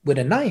with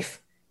a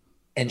knife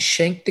and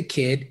shanked the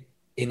kid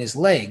in his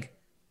leg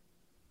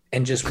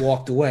and just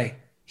walked away.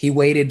 He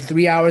waited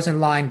 3 hours in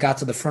line, got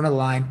to the front of the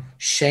line,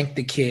 shanked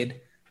the kid,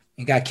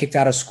 and got kicked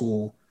out of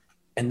school.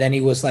 And then he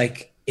was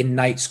like in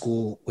night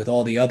school with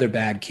all the other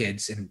bad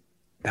kids, and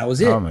that was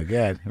it. Oh my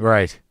God.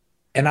 Right.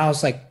 And I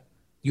was like,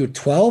 you're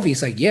 12?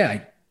 He's like,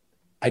 yeah,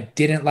 I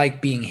didn't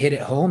like being hit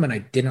at home, and I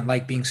didn't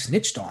like being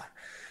snitched on.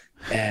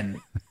 And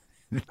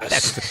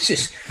that's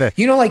just,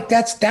 you know, like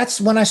that's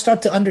when I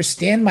start to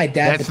understand my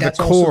dad. That's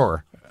the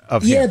core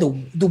of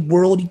him. the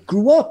world he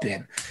grew up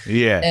in.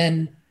 Yeah.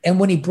 And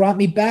when he brought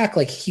me back,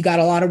 like he got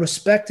a lot of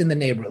respect in the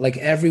neighborhood. Like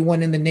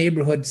everyone in the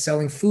neighborhood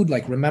selling food,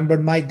 like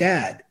remembered my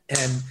dad.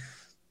 And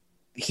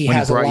he when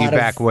has he brought a lot you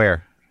back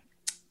where?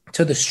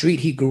 To the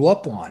street he grew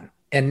up on.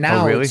 And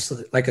now really? It's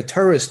like a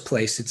tourist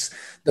place. It's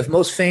the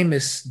most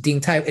famous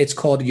Ding Tai. It's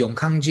called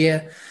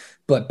Yongkangjie.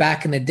 But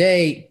back in the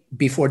day,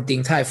 before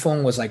Ding Tai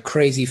Fung was like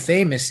crazy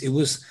famous, it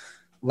was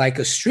like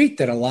a street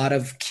that a lot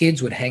of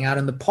kids would hang out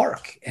in the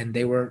park, and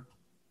they were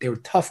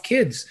tough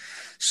kids.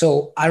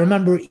 So I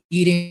remember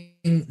eating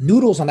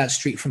noodles on that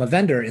street from a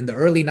vendor in the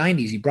early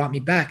 90s. He brought me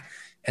back,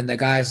 and the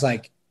guy's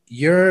like,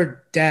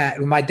 your dad,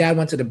 when my dad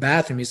went to the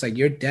bathroom, he's like,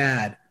 your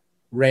dad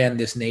ran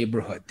this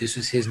neighborhood. This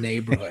was his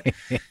neighborhood.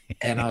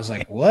 And I was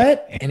like,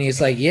 what? And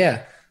he's like,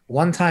 yeah,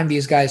 one time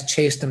these guys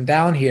chased him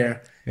down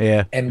here.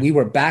 Yeah. And we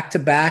were back to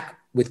back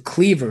with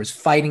cleavers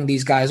fighting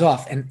these guys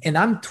off. And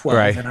I'm 12,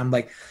 right. And I'm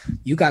like,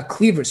 you got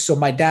cleavers. So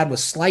my dad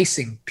was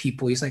slicing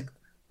people. He's like,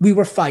 we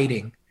were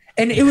fighting.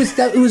 And it was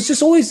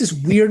just always this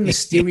weird,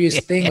 mysterious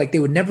thing. Like they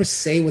would never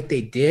say what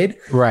they did.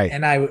 Right.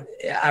 And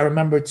I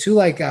remember too,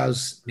 like I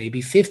was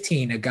maybe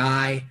 15, a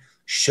guy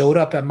showed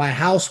up at my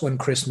house one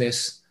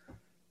Christmas,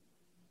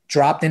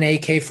 dropped an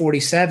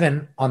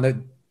AK-47 on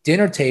the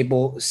dinner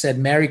table, said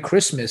Merry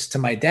Christmas to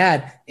my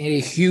dad, and a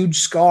huge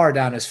scar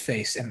down his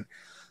face. And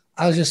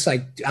I was just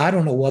like, I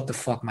don't know what the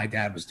fuck my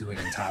dad was doing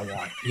in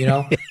Taiwan, you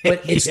know?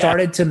 But it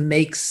started to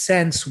make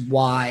sense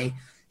why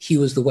he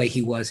was the way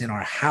he was in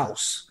our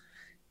house.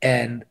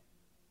 And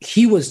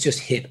he was just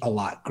hit a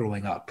lot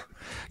growing up.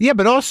 Yeah,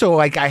 but also,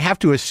 like, I have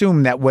to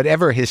assume that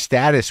whatever his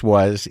status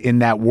was in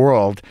that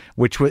world,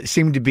 which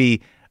seemed to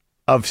be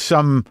of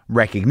some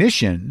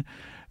recognition,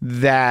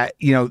 that,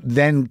 you know,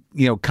 then,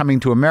 you know, coming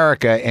to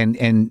America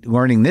and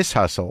learning this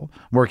hustle,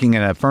 working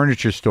in a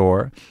furniture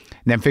store,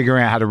 and then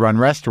figuring out how to run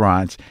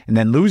restaurants, and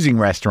then losing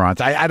restaurants.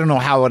 I don't know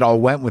how it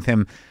all went with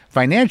him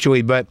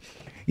financially, but,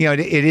 you know,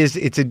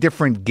 it's a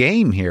different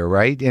game here,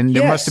 right? And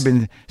there must have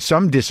been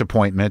some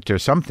disappointment or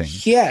something.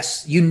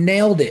 Yes, you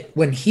nailed it.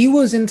 When he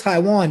was in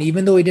Taiwan,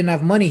 even though he didn't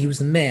have money, he was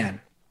the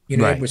man. You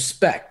know,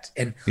 respect.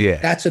 And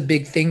that's a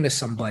big thing to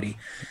somebody.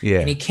 Yeah.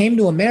 And he came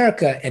to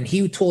America, and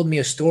he told me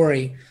a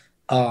story,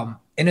 and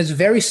it's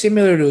very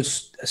similar to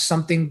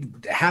something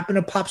that happened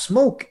to Pop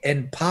Smoke.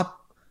 And Pop,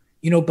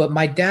 you know, but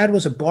my dad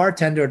was a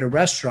bartender at a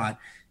restaurant,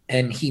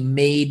 and he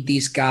made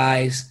these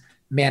guys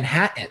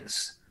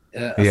Manhattans.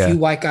 A few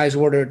white guys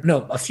ordered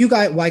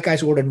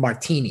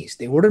martinis.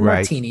 They ordered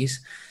martinis,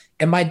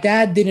 and my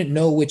dad didn't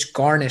know which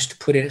garnish to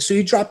put in it. So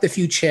he dropped a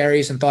few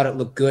cherries and thought it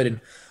looked good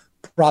and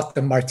brought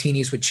the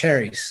martinis with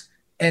cherries.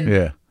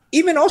 And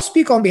even I'll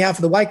speak on behalf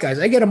of the white guys.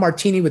 I get a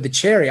martini with the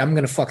cherry, I'm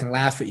going to fucking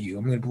laugh at you.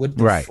 I'm going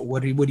to,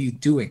 what are you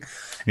doing?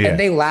 Yeah. And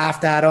they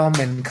laughed at him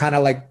and kind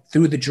of like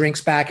threw the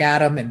drinks back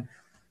at him. And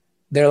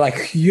they're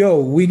like, yo,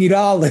 we need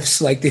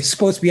olives. Like they're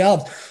supposed to be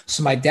olives.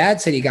 So my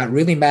dad said he got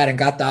really mad and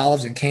got the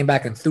olives and came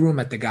back and threw them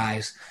at the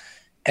guys.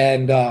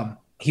 And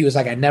he was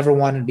like, I never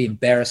wanted to be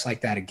embarrassed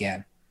like that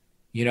again,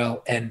 you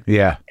know? And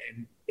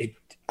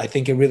I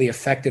think it really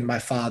affected my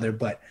father.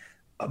 But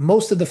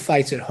most of the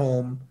fights at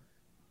home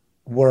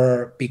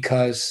were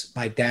because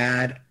my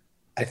dad,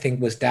 I think,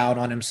 was down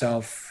on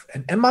himself.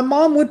 And my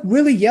mom would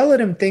really yell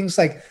at him things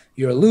like,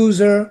 you're a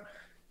loser.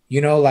 You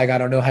know, like, I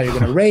don't know how you're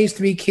going to raise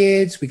 3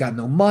 kids. We got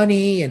no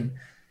money. And,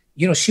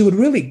 you know, she would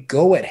really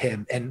go at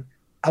him. And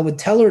I would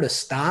tell her to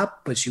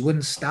stop, but she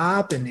wouldn't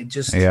stop. And it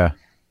just,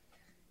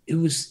 it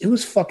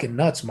was fucking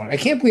nuts, Mark. I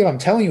can't believe I'm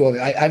telling you all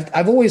that.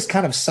 I've always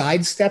kind of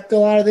sidestepped a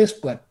lot of this,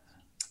 but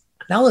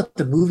now that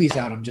the movie's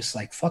out, I'm just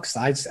like, fuck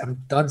sides.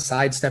 I'm done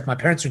sidestep. My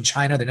parents are in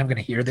China. They're never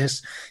going to hear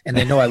this. And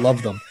they know I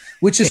love them,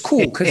 which is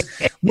cool because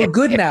we're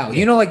good now.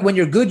 You know, like when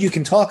you're good, you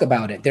can talk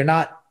about it. They're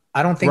not,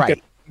 I don't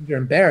think they're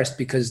embarrassed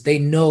because they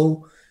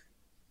know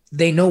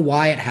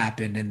why it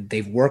happened and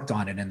they've worked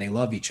on it and they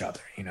love each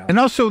other, you know? And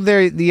also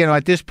they're, you know,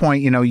 at this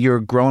point, you know, you're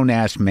a grown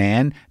ass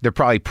man. They're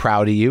probably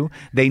proud of you.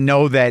 They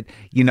know that,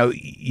 you know,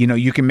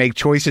 you can make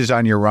choices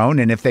on your own.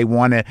 And if they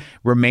want to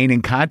remain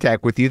in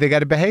contact with you, they got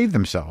to behave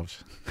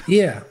themselves.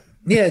 Yeah.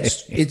 Yeah.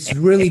 It's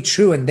really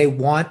true. And they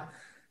want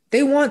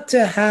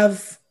to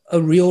have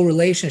a real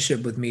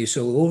relationship with me.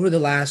 So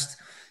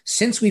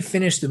since we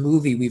finished the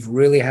movie, we've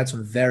really had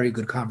some very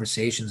good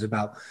conversations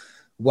about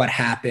what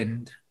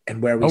happened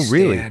and where we stand.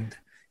 Really?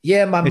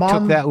 Yeah, my mom. It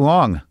took that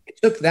long.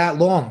 It took that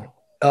long.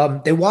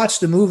 They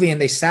watched the movie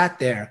and they sat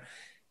there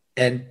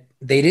and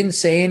they didn't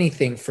say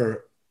anything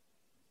for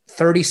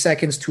 30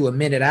 seconds to a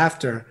minute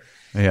after.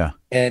 Yeah.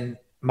 And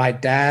my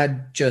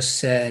dad just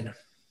said,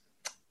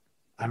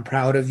 "I'm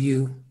proud of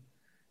you.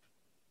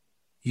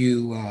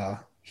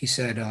 He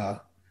said,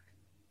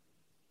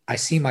 I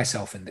see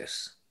myself in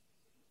this.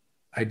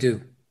 I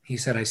do." He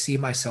said, "I see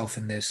myself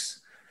in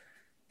this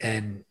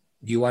and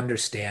you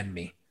understand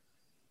me."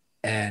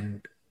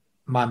 And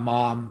my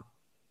mom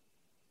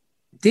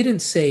didn't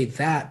say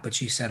that, but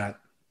she said,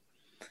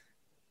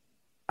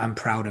 I'm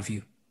proud of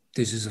you.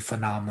 This is a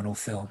phenomenal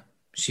film.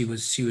 She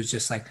was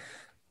just like,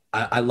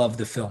 I love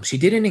the film. She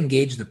didn't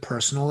engage the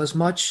personal as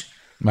much,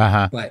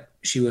 but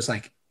she was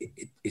like,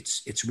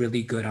 it's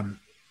really good.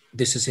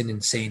 This is an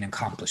insane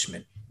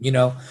accomplishment, you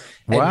know?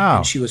 Wow.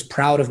 And she was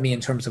proud of me in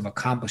terms of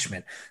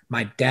accomplishment.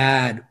 My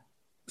dad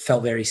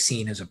felt very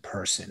seen as a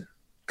person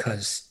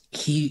because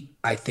he,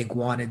 I think,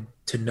 wanted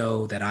to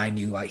know that I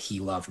knew like he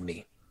loved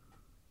me.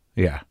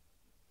 Yeah.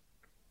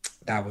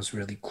 That was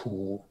really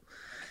cool.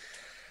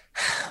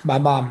 My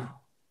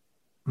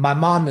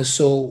mom is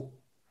so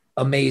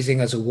amazing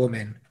as a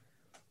woman.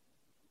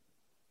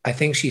 I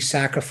think she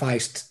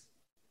sacrificed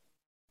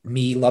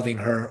me loving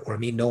her or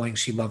me knowing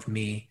she loved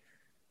me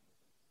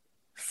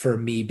for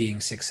me being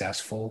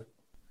successful.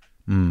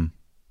 And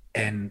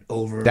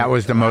that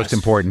was the most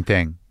important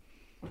thing.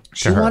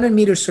 She wanted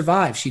me to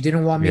survive. She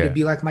didn't want me to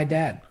be like my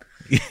dad.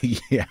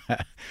 Yeah.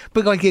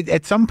 But like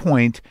at some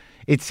point,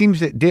 it seems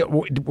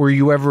that, were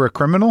you ever a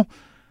criminal?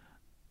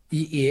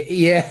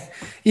 Yeah.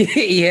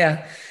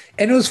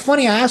 And it was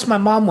funny. I asked my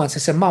mom once, I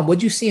said, "Mom,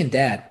 what'd you see in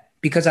Dad?"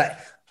 Because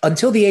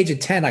until the age of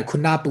 10, I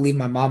could not believe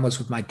my mom was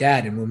with my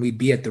dad. And when we'd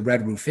be at the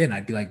Red Roof Inn,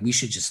 I'd be like, "We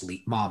should just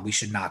leave. Mom, we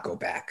should not go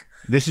back."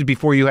 This is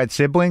before you had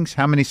siblings?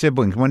 How many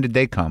siblings? When did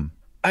they come?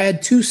 I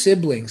had 2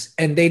 siblings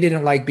and they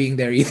didn't like being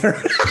there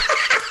either.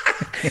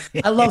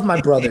 I love my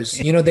brothers.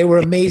 You know, they were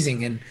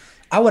amazing. And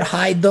I would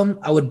hide them.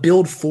 I would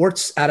build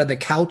forts out of the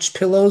couch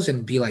pillows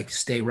and be like,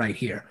 "Stay right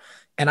here."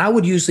 And I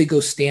would usually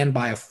go stand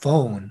by a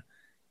phone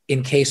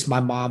in case my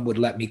mom would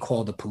let me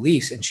call the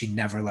police, and she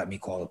never let me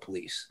call the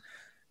police.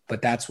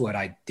 But that's what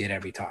I did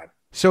every time.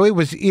 So it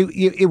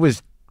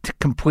was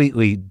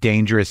completely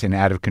dangerous and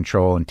out of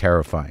control and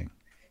terrifying.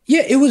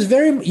 Yeah, it was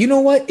very, you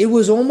know what? It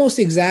was almost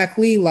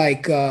exactly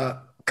like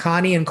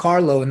Connie and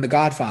Carlo in The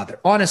Godfather.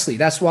 Honestly,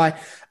 that's why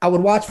I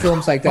would watch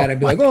films like that and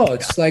be like, "Oh,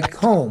 it's like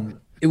home."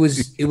 It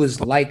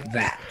was like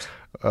that.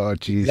 Oh,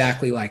 geez.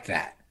 Exactly like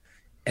that.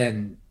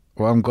 And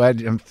well, I'm glad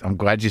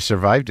you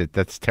survived it.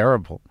 That's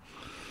terrible.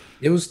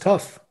 It was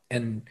tough.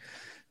 And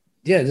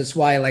yeah, that's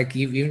why, like,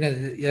 even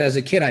as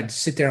a kid, I'd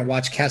sit there and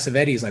watch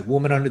Cassavetes, like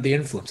Woman Under the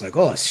Influence. Like,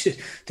 oh shit,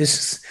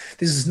 this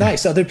is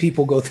nice. Other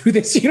people go through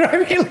this. You know what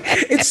I mean?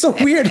 It's so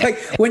weird. Like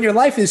when your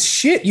life is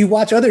shit, you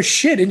watch other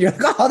shit, and you're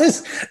like, "Oh,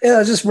 this."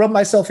 I just rub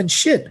myself in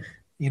shit.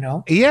 You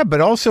know? Yeah,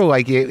 but also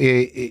like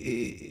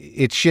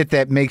it's shit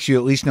that makes you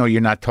at least know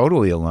you're not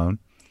totally alone.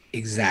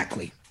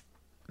 Exactly.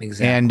 But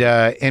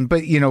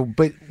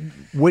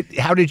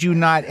how did you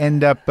not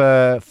end up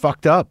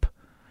fucked up?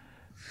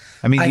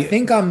 I mean, I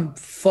think I'm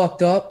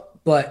fucked up,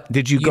 but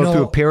did you go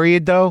through a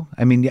period though?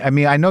 I mean,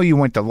 I know you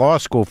went to law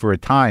school for a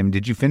time.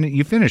 Did you finish?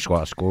 You finished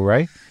law school,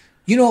 right?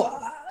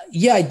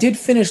 Yeah, I did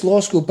finish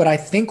law school, but I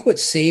think what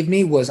saved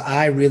me was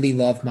I really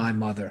loved my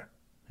mother,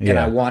 and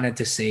I wanted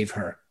to save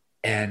her.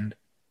 And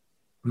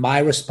my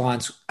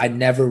response, I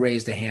never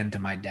raised a hand to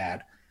my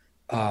dad.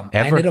 I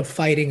ended up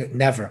fighting.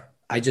 Never.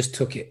 I just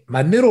took it.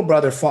 My middle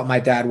brother fought my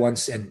dad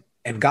once and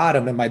got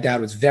him, and my dad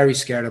was very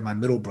scared of my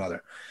middle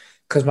brother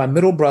because my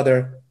middle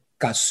brother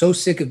got so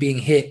sick of being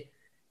hit,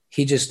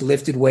 he just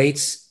lifted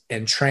weights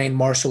and trained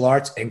martial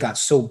arts and got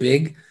so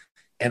big.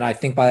 And I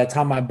think by the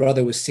time my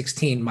brother was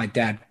 16, my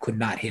dad could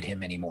not hit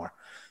him anymore.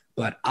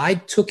 But I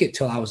took it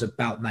till I was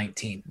about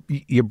 19.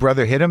 Your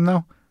brother hit him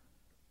though?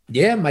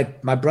 Yeah,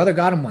 my brother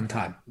got him one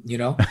time, you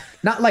know,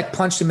 not like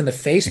punched him in the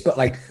face, but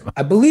like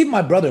I believe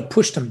my brother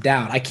pushed him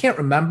down. I can't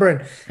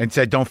remember. And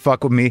said, "Don't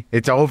fuck with me.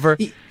 It's over."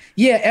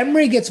 Yeah,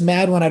 Emery gets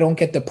mad when I don't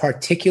get the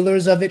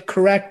particulars of it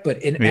correct. But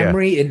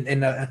Emery,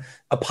 in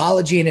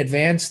apology in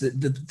advance,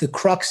 the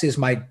crux is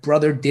my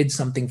brother did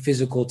something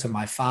physical to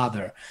my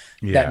father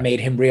that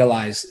made him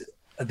realize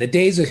the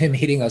days of him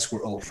hitting us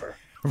were over.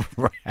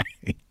 Right.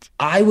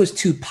 I was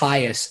too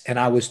pious and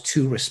I was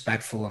too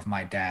respectful of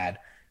my dad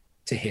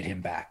to hit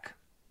him back.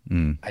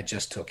 I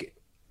just took it.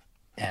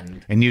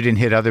 And you didn't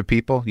hit other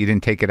people? You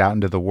didn't take it out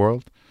into the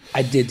world?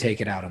 I did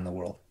take it out in the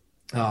world.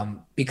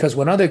 Because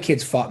when other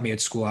kids fought me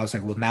at school, I was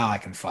like, well, now I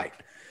can fight.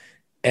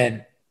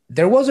 And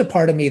there was a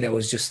part of me that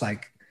was just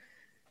like,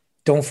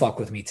 don't fuck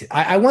with me.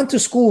 I went to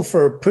school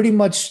for pretty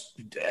much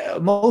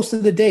most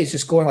of the days,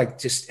 just going like,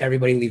 just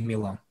everybody leave me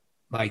alone.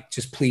 Like,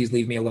 just please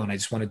leave me alone. I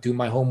just want to do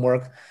my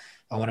homework.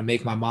 I want to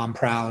make my mom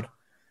proud.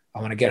 I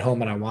want to get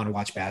home and I want to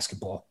watch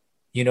basketball.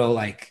 You know,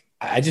 like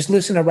I just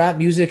listened to rap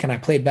music and I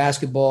played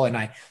basketball, and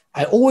I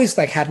always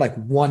like had like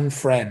one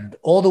friend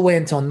all the way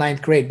until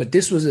ninth grade. But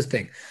this was the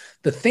thing.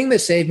 The thing that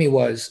saved me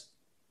was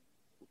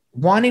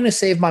wanting to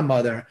save my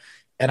mother.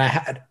 And I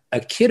had a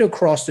kid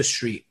across the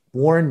street,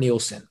 Warren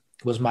Nielsen,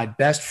 was my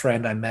best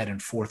friend I met in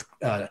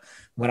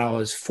when I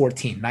was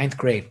 14, ninth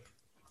grade.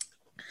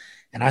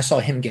 And I saw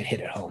him get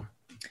hit at home.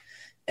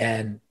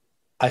 And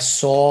I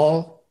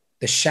saw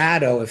the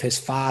shadow of his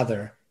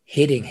father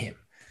hitting him.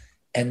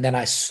 And then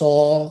I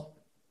saw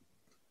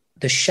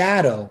the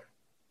shadow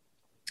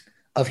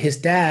of his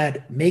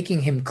dad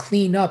making him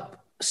clean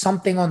up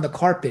something on the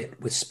carpet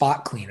with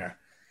spot cleaner.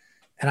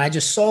 And I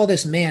just saw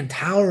this man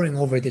towering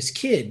over this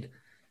kid.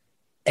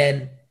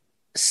 And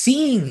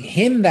seeing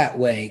him that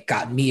way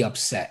got me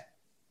upset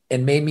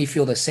and made me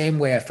feel the same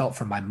way I felt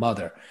for my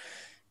mother.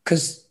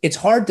 Because it's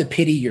hard to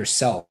pity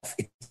yourself.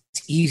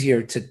 It's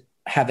easier to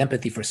have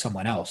empathy for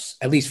someone else,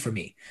 at least for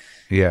me.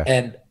 Yeah.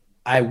 And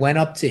I went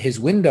up to his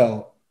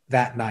window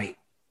that night.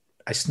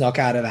 I snuck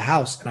out of the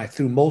house and I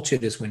threw mulch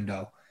at his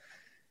window.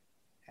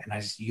 And I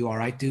said, "You all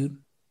right, dude?"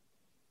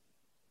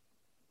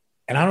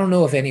 And I don't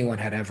know if anyone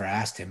had ever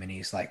asked him. And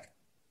he's like,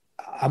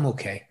 "I'm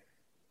okay."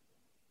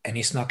 And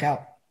he snuck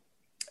out.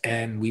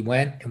 And we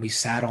went and we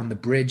sat on the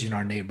bridge in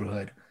our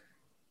neighborhood.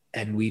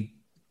 And we've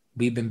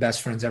been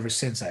best friends ever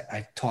since.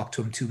 I talked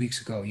to him 2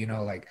 weeks ago, you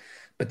know, like,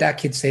 but that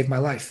kid saved my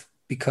life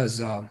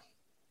because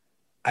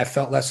I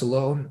felt less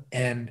alone.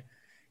 And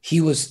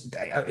he was,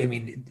 I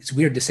mean, it's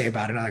weird to say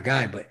about another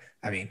guy, but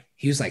I mean,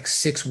 he was like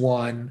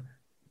 6'1",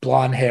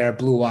 blonde hair,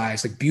 blue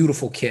eyes, like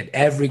beautiful kid.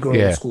 Every girl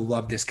in school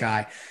loved this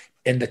guy.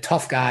 And the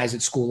tough guys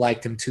at school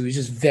liked him too.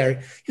 He's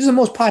the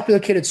most popular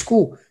kid at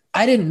school.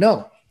 I didn't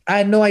know. I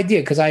had no idea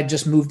because I had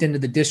just moved into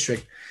the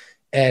district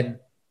and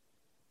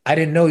I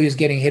didn't know he was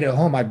getting hit at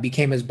home. I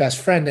became his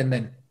best friend. And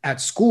then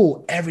at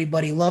school,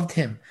 everybody loved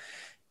him.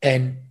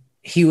 And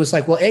he was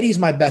like, "Well, Eddie's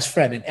my best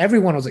friend." And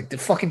everyone was like, "The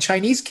fucking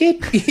Chinese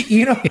kid?"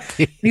 You know?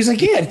 And he's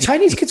like, "Yeah, the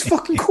Chinese kid's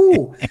fucking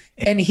cool."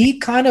 And he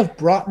kind of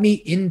brought me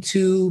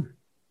into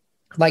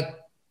like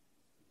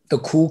the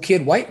cool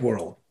kid white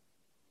world,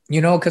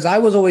 you know, because I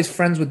was always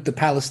friends with the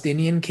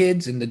Palestinian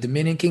kids and the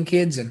Dominican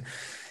kids. And,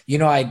 you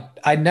know,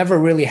 I never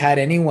really had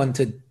anyone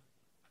to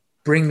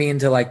bring me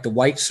into like the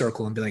white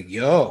circle and be like,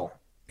 "Yo."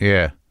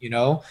 Yeah. You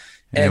know?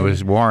 And it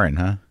was Warren,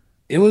 huh?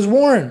 It was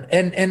Warren.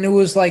 And it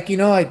was like, you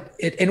know,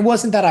 it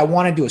wasn't that I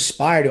wanted to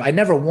aspire to. I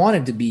never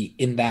wanted to be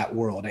in that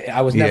world.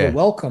 I was never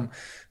welcome.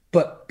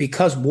 But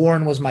because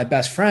Warren was my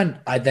best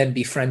friend, I then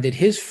befriended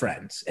his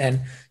friends.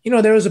 And, you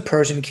know, there was a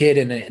Persian kid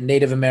and a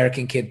Native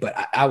American kid, but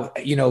I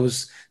you know, it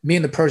was me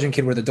and the Persian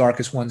kid were the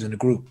darkest ones in the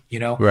group, you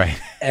know? Right.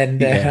 And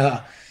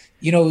then,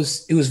 you know,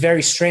 it was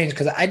very strange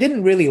because I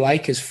didn't really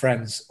like his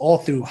friends all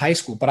through high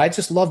school, but I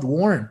just loved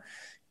Warren.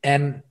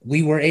 And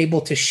we were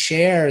able to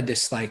share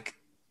this like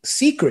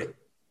secret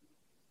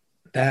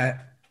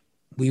that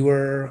we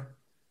were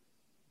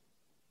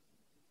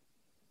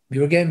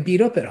getting beat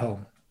up at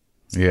home.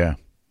 Yeah.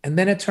 And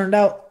then it turned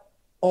out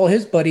all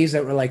his buddies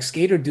that were like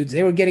skater dudes,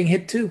 they were getting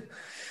hit too.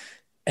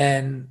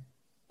 And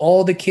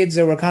all the kids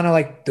that were kind of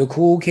like the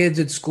cool kids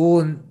at school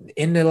and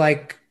into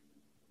like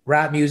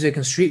rap music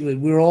and street,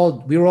 we were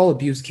all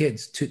abused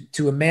kids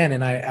to a man.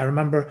 And I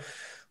remember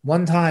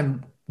one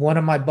time, one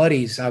of my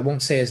buddies, I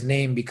won't say his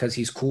name because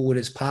he's cool with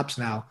his pops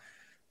now.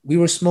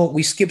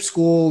 We skipped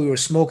school. We were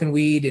smoking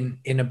weed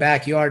in the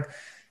backyard,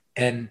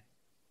 and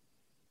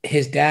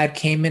his dad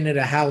came into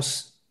the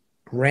house,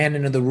 ran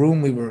into the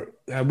room. We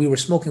were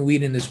smoking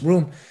weed in this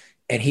room,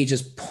 and he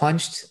just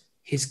punched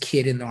his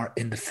kid in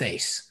the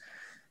face.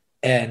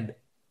 And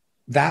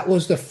that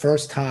was the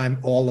first time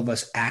all of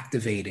us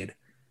activated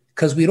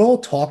because we'd all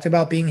talked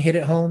about being hit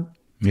at home.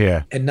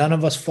 Yeah. And none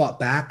of us fought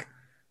back.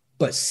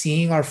 But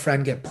seeing our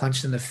friend get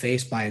punched in the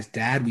face by his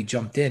dad, we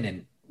jumped in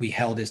and we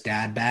held his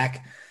dad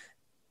back.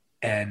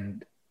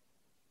 And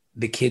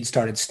the kid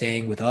started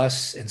staying with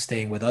us and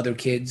staying with other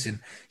kids. And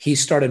he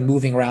started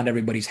moving around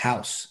everybody's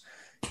house.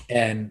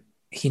 And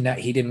he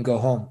didn't go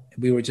home.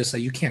 We were just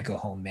like, "You can't go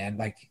home, man.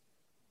 Like,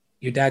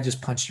 your dad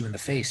just punched you in the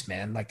face,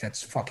 man. Like,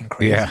 that's fucking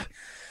crazy." Yeah.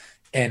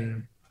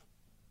 And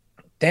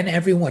then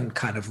everyone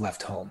kind of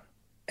left home.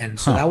 And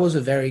so that was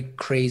a very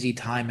crazy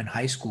time in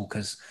high school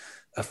because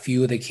a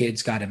few of the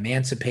kids got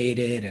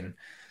emancipated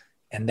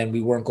and then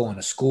we weren't going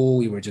to school.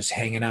 We were just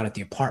hanging out at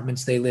the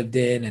apartments they lived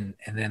in.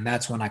 And then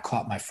that's when I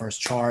caught my first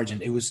charge.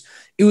 And it was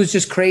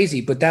just crazy.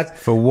 But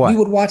for what? We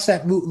would watch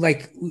that movie,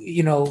 like,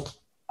 you know,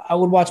 I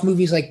would watch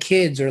movies like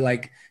Kids or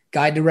like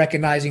Guide to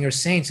Recognizing Your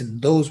Saints,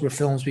 and those were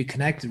films we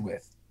connected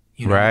with.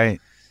 You know? Right.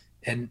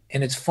 And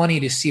it's funny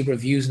to see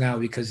reviews now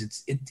because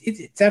it's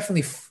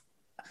definitely.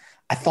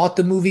 I thought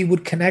the movie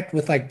would connect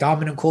with like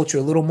dominant culture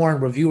a little more,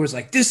 and reviewers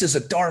like, this is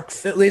a dark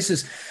film.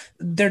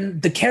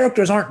 The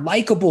characters aren't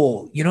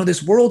likable. You know,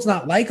 this world's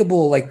not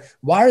likable. Like,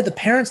 why are the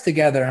parents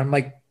together? I'm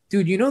like,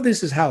 dude, you know,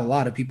 this is how a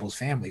lot of people's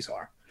families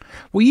are.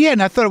 Well, yeah,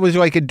 and I thought it was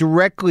like a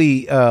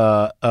directly,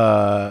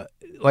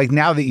 like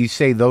now that you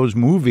say those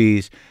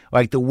movies,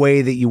 like the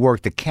way that you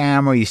worked the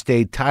camera, you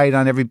stayed tight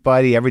on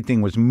everybody,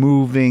 everything was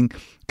moving.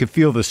 Could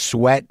feel the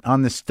sweat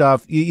on the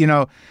stuff. You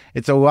know,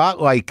 it's a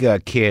lot like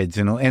Kids,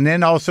 and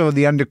then also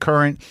the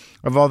undercurrent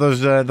of all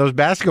those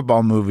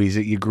basketball movies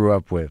that you grew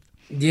up with.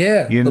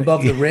 Yeah,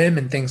 Above the Rim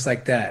and things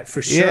like that,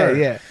 for sure.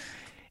 Yeah.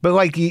 But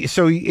like,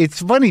 so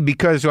it's funny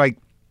because like,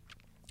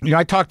 you know,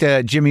 I talked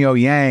to Jimmy O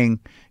Yang,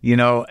 you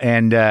know,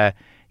 and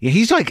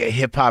he's like a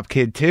hip hop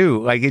kid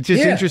too. Like, it's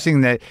just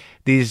interesting that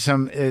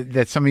some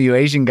of you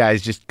Asian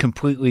guys just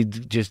completely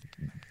just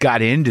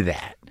got into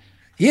that.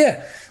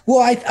 Yeah. Well,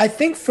 I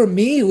think for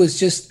me, it was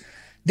just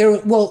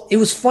it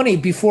was funny.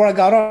 Before I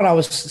got on, I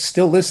was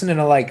still listening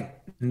to like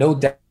No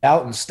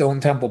Doubt and Stone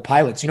Temple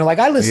Pilots. You know, like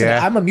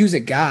I'm a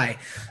music guy.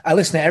 I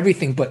listen to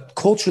everything, but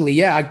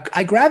culturally,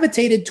 I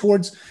gravitated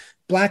towards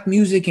Black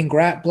music and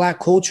Black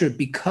culture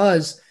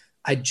because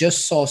I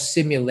just saw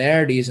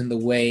similarities in the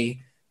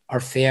way our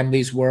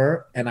families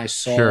were. And I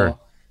saw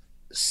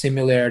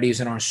similarities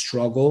in our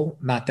struggle.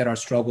 Not that our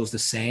struggle is the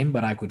same,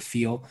 but I could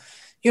feel,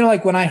 you know,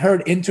 like when I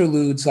heard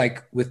interludes,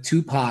 like with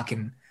Tupac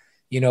and,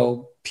 you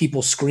know,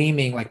 people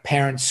screaming, like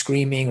parents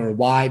screaming or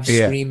wives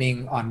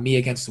screaming on Me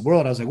Against the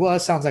World, I was like, well,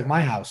 that sounds like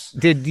my house.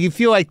 Did you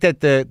feel like that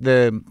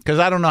because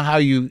I don't know how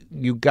you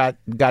got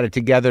it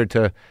together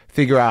to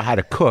figure out how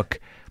to cook,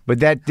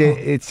 but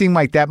it seemed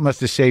like that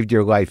must have saved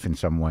your life in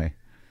some way.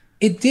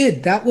 It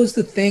did. That was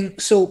the thing.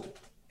 So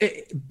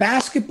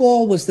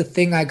basketball was the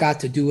thing I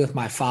got to do with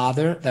my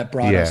father that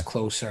brought us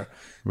closer.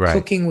 Right.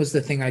 Cooking was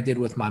the thing I did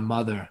with my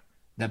mother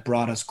that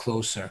brought us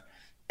closer.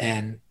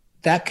 And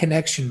that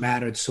connection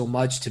mattered so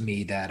much to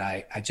me that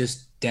I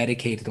just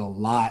dedicated a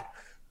lot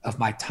of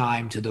my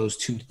time to those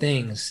two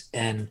things.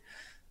 And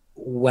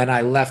when I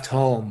left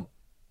home,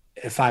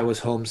 if I was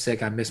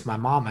homesick, I missed my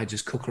mom, I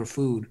just cook her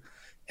food.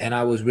 And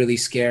I was really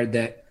scared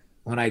that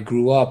when I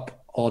grew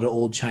up, all the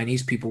old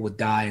Chinese people would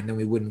die and then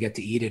we wouldn't get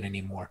to eat it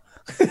anymore.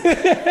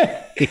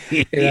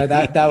 You know,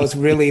 that was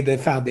really the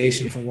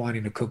foundation for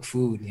wanting to cook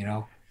food, you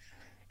know.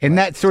 And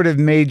that sort of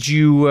made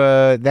you,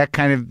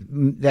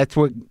 that's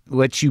what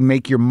lets you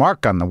make your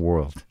mark on the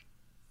world.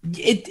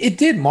 It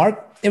did,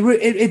 Mark.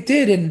 It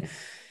did.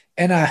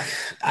 And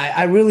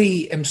I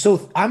really am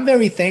I'm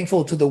very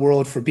thankful to the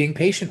world for being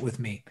patient with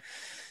me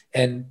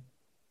and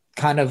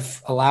kind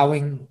of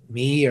allowing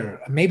me, or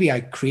maybe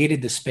I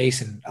created the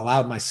space and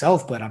allowed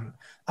myself, but I'm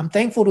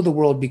thankful to the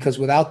world because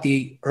without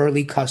the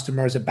early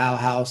customers at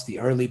Bauhaus, the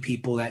early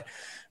people that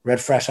read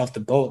Fresh Off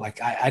the Boat,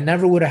 like I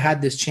never would have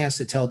had this chance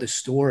to tell this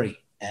story.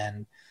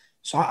 And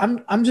so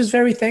I'm just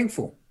very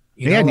thankful.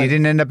 You know, and you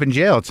didn't end up in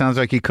jail. It sounds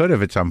like you could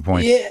have at some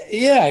point.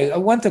 Yeah. I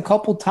went a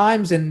couple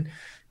times and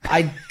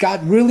I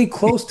got really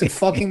close to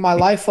fucking my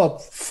life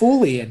up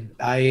fully. And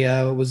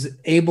I was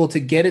able to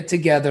get it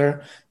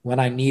together when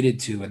I needed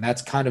to. And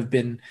that's kind of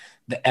been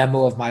the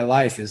MO of my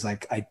life, is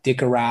like I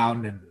dick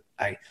around and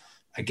I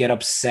get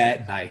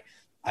upset and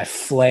I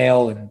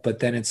flail. But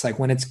then it's like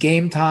when it's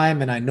game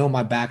time and I know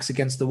my back's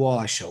against the wall,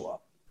 I show up.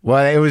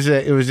 Well, it was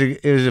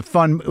a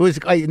fun. It was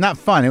not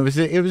fun. It was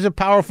a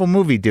powerful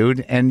movie,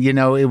 dude. And you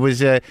know,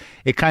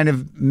 it kind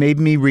of made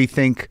me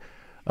rethink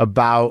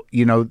about,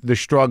 you know, the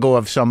struggle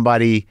of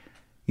somebody,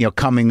 you know,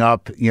 coming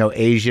up, you know,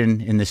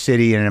 Asian in the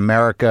city in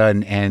America,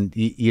 and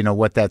you know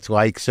what that's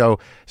like. So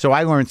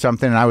I learned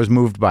something, and I was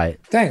moved by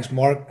it. Thanks,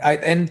 Mark.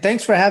 And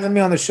thanks for having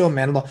me on the show,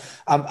 man.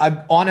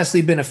 I've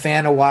honestly been a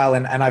fan a while,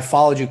 and I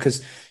followed you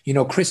because, you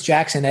know, Chris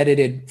Jackson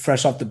edited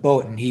Fresh Off the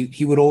Boat, and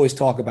he would always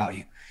talk about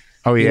you.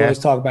 Oh yeah, he'd always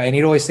talk about it, and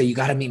he'd always say, "You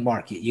got to meet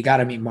Mark. You got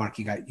to meet Mark.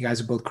 You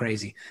guys are both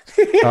crazy."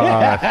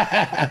 Well,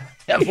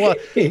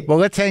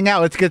 let's hang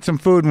out. Let's get some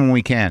food when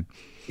we can.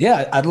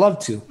 Yeah, I'd love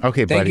to.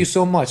 Okay, buddy. Thank you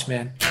so much,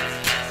 man.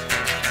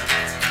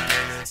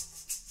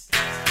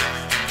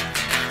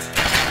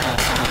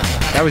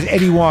 That was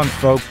Eddie Huang,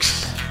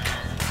 folks.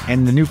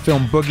 And the new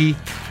film Boogie,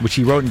 which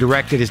he wrote and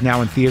directed, is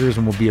now in theaters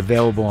and will be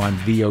available on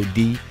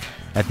VOD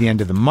at the end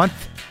of the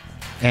month.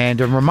 And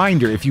a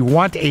reminder, if you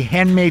want a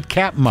handmade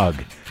cat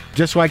mug,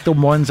 just like the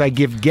ones I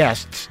give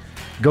guests,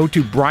 go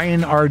to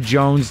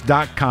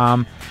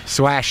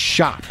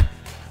brianrjones.com/shop.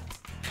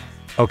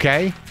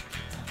 Okay?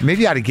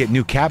 Maybe I ought to get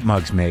new cat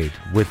mugs made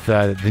with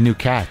the new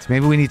cats.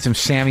 Maybe we need some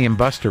Sammy and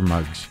Buster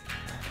mugs.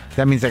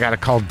 That means I got to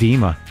call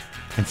Dima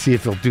and see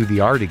if he'll do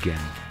the art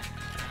again.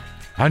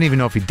 I don't even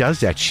know if he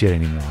does that shit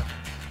anymore.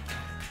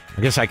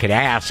 I guess I could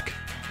ask,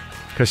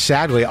 because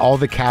sadly, all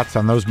the cats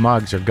on those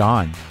mugs are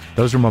gone.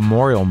 Those are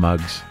memorial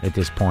mugs at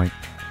this point,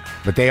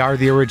 but they are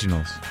the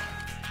originals.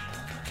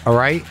 All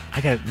right?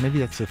 Maybe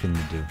that's the thing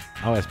to do.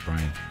 I'll ask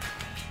Brian.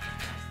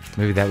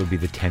 Maybe that would be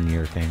the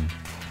 10-year thing.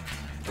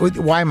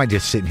 Why am I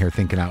just sitting here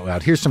thinking out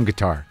loud? Here's some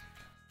guitar.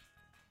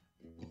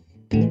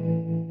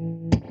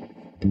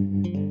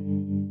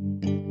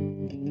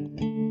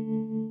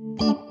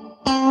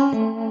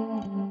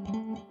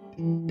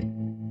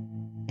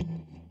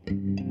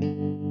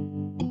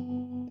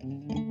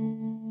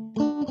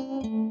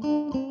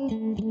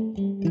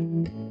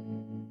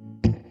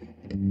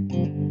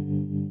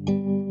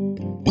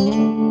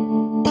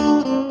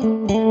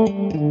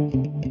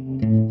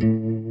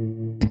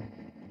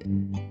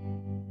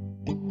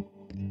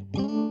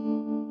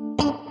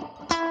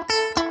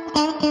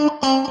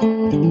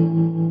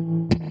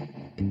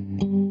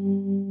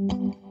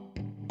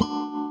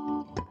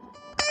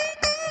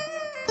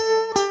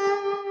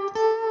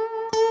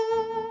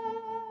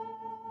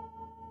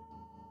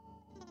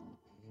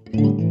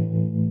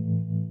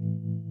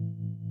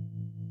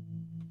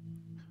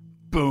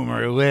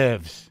 Boomer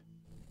lives.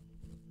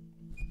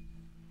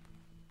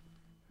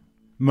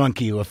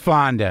 Monkey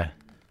LaFonda.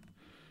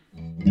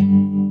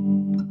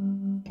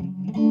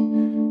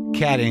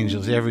 Cat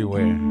angels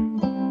everywhere.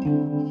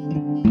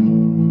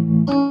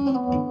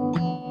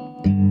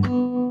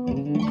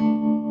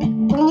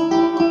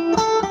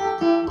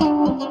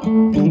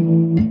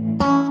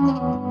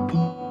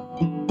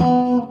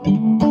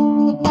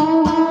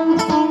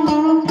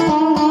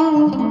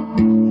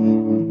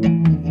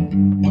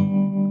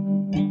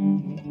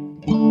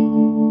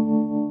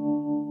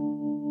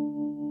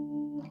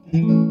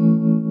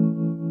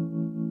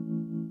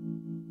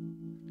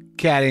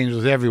 Cat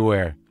angels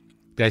everywhere.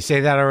 Did I say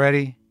that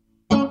already?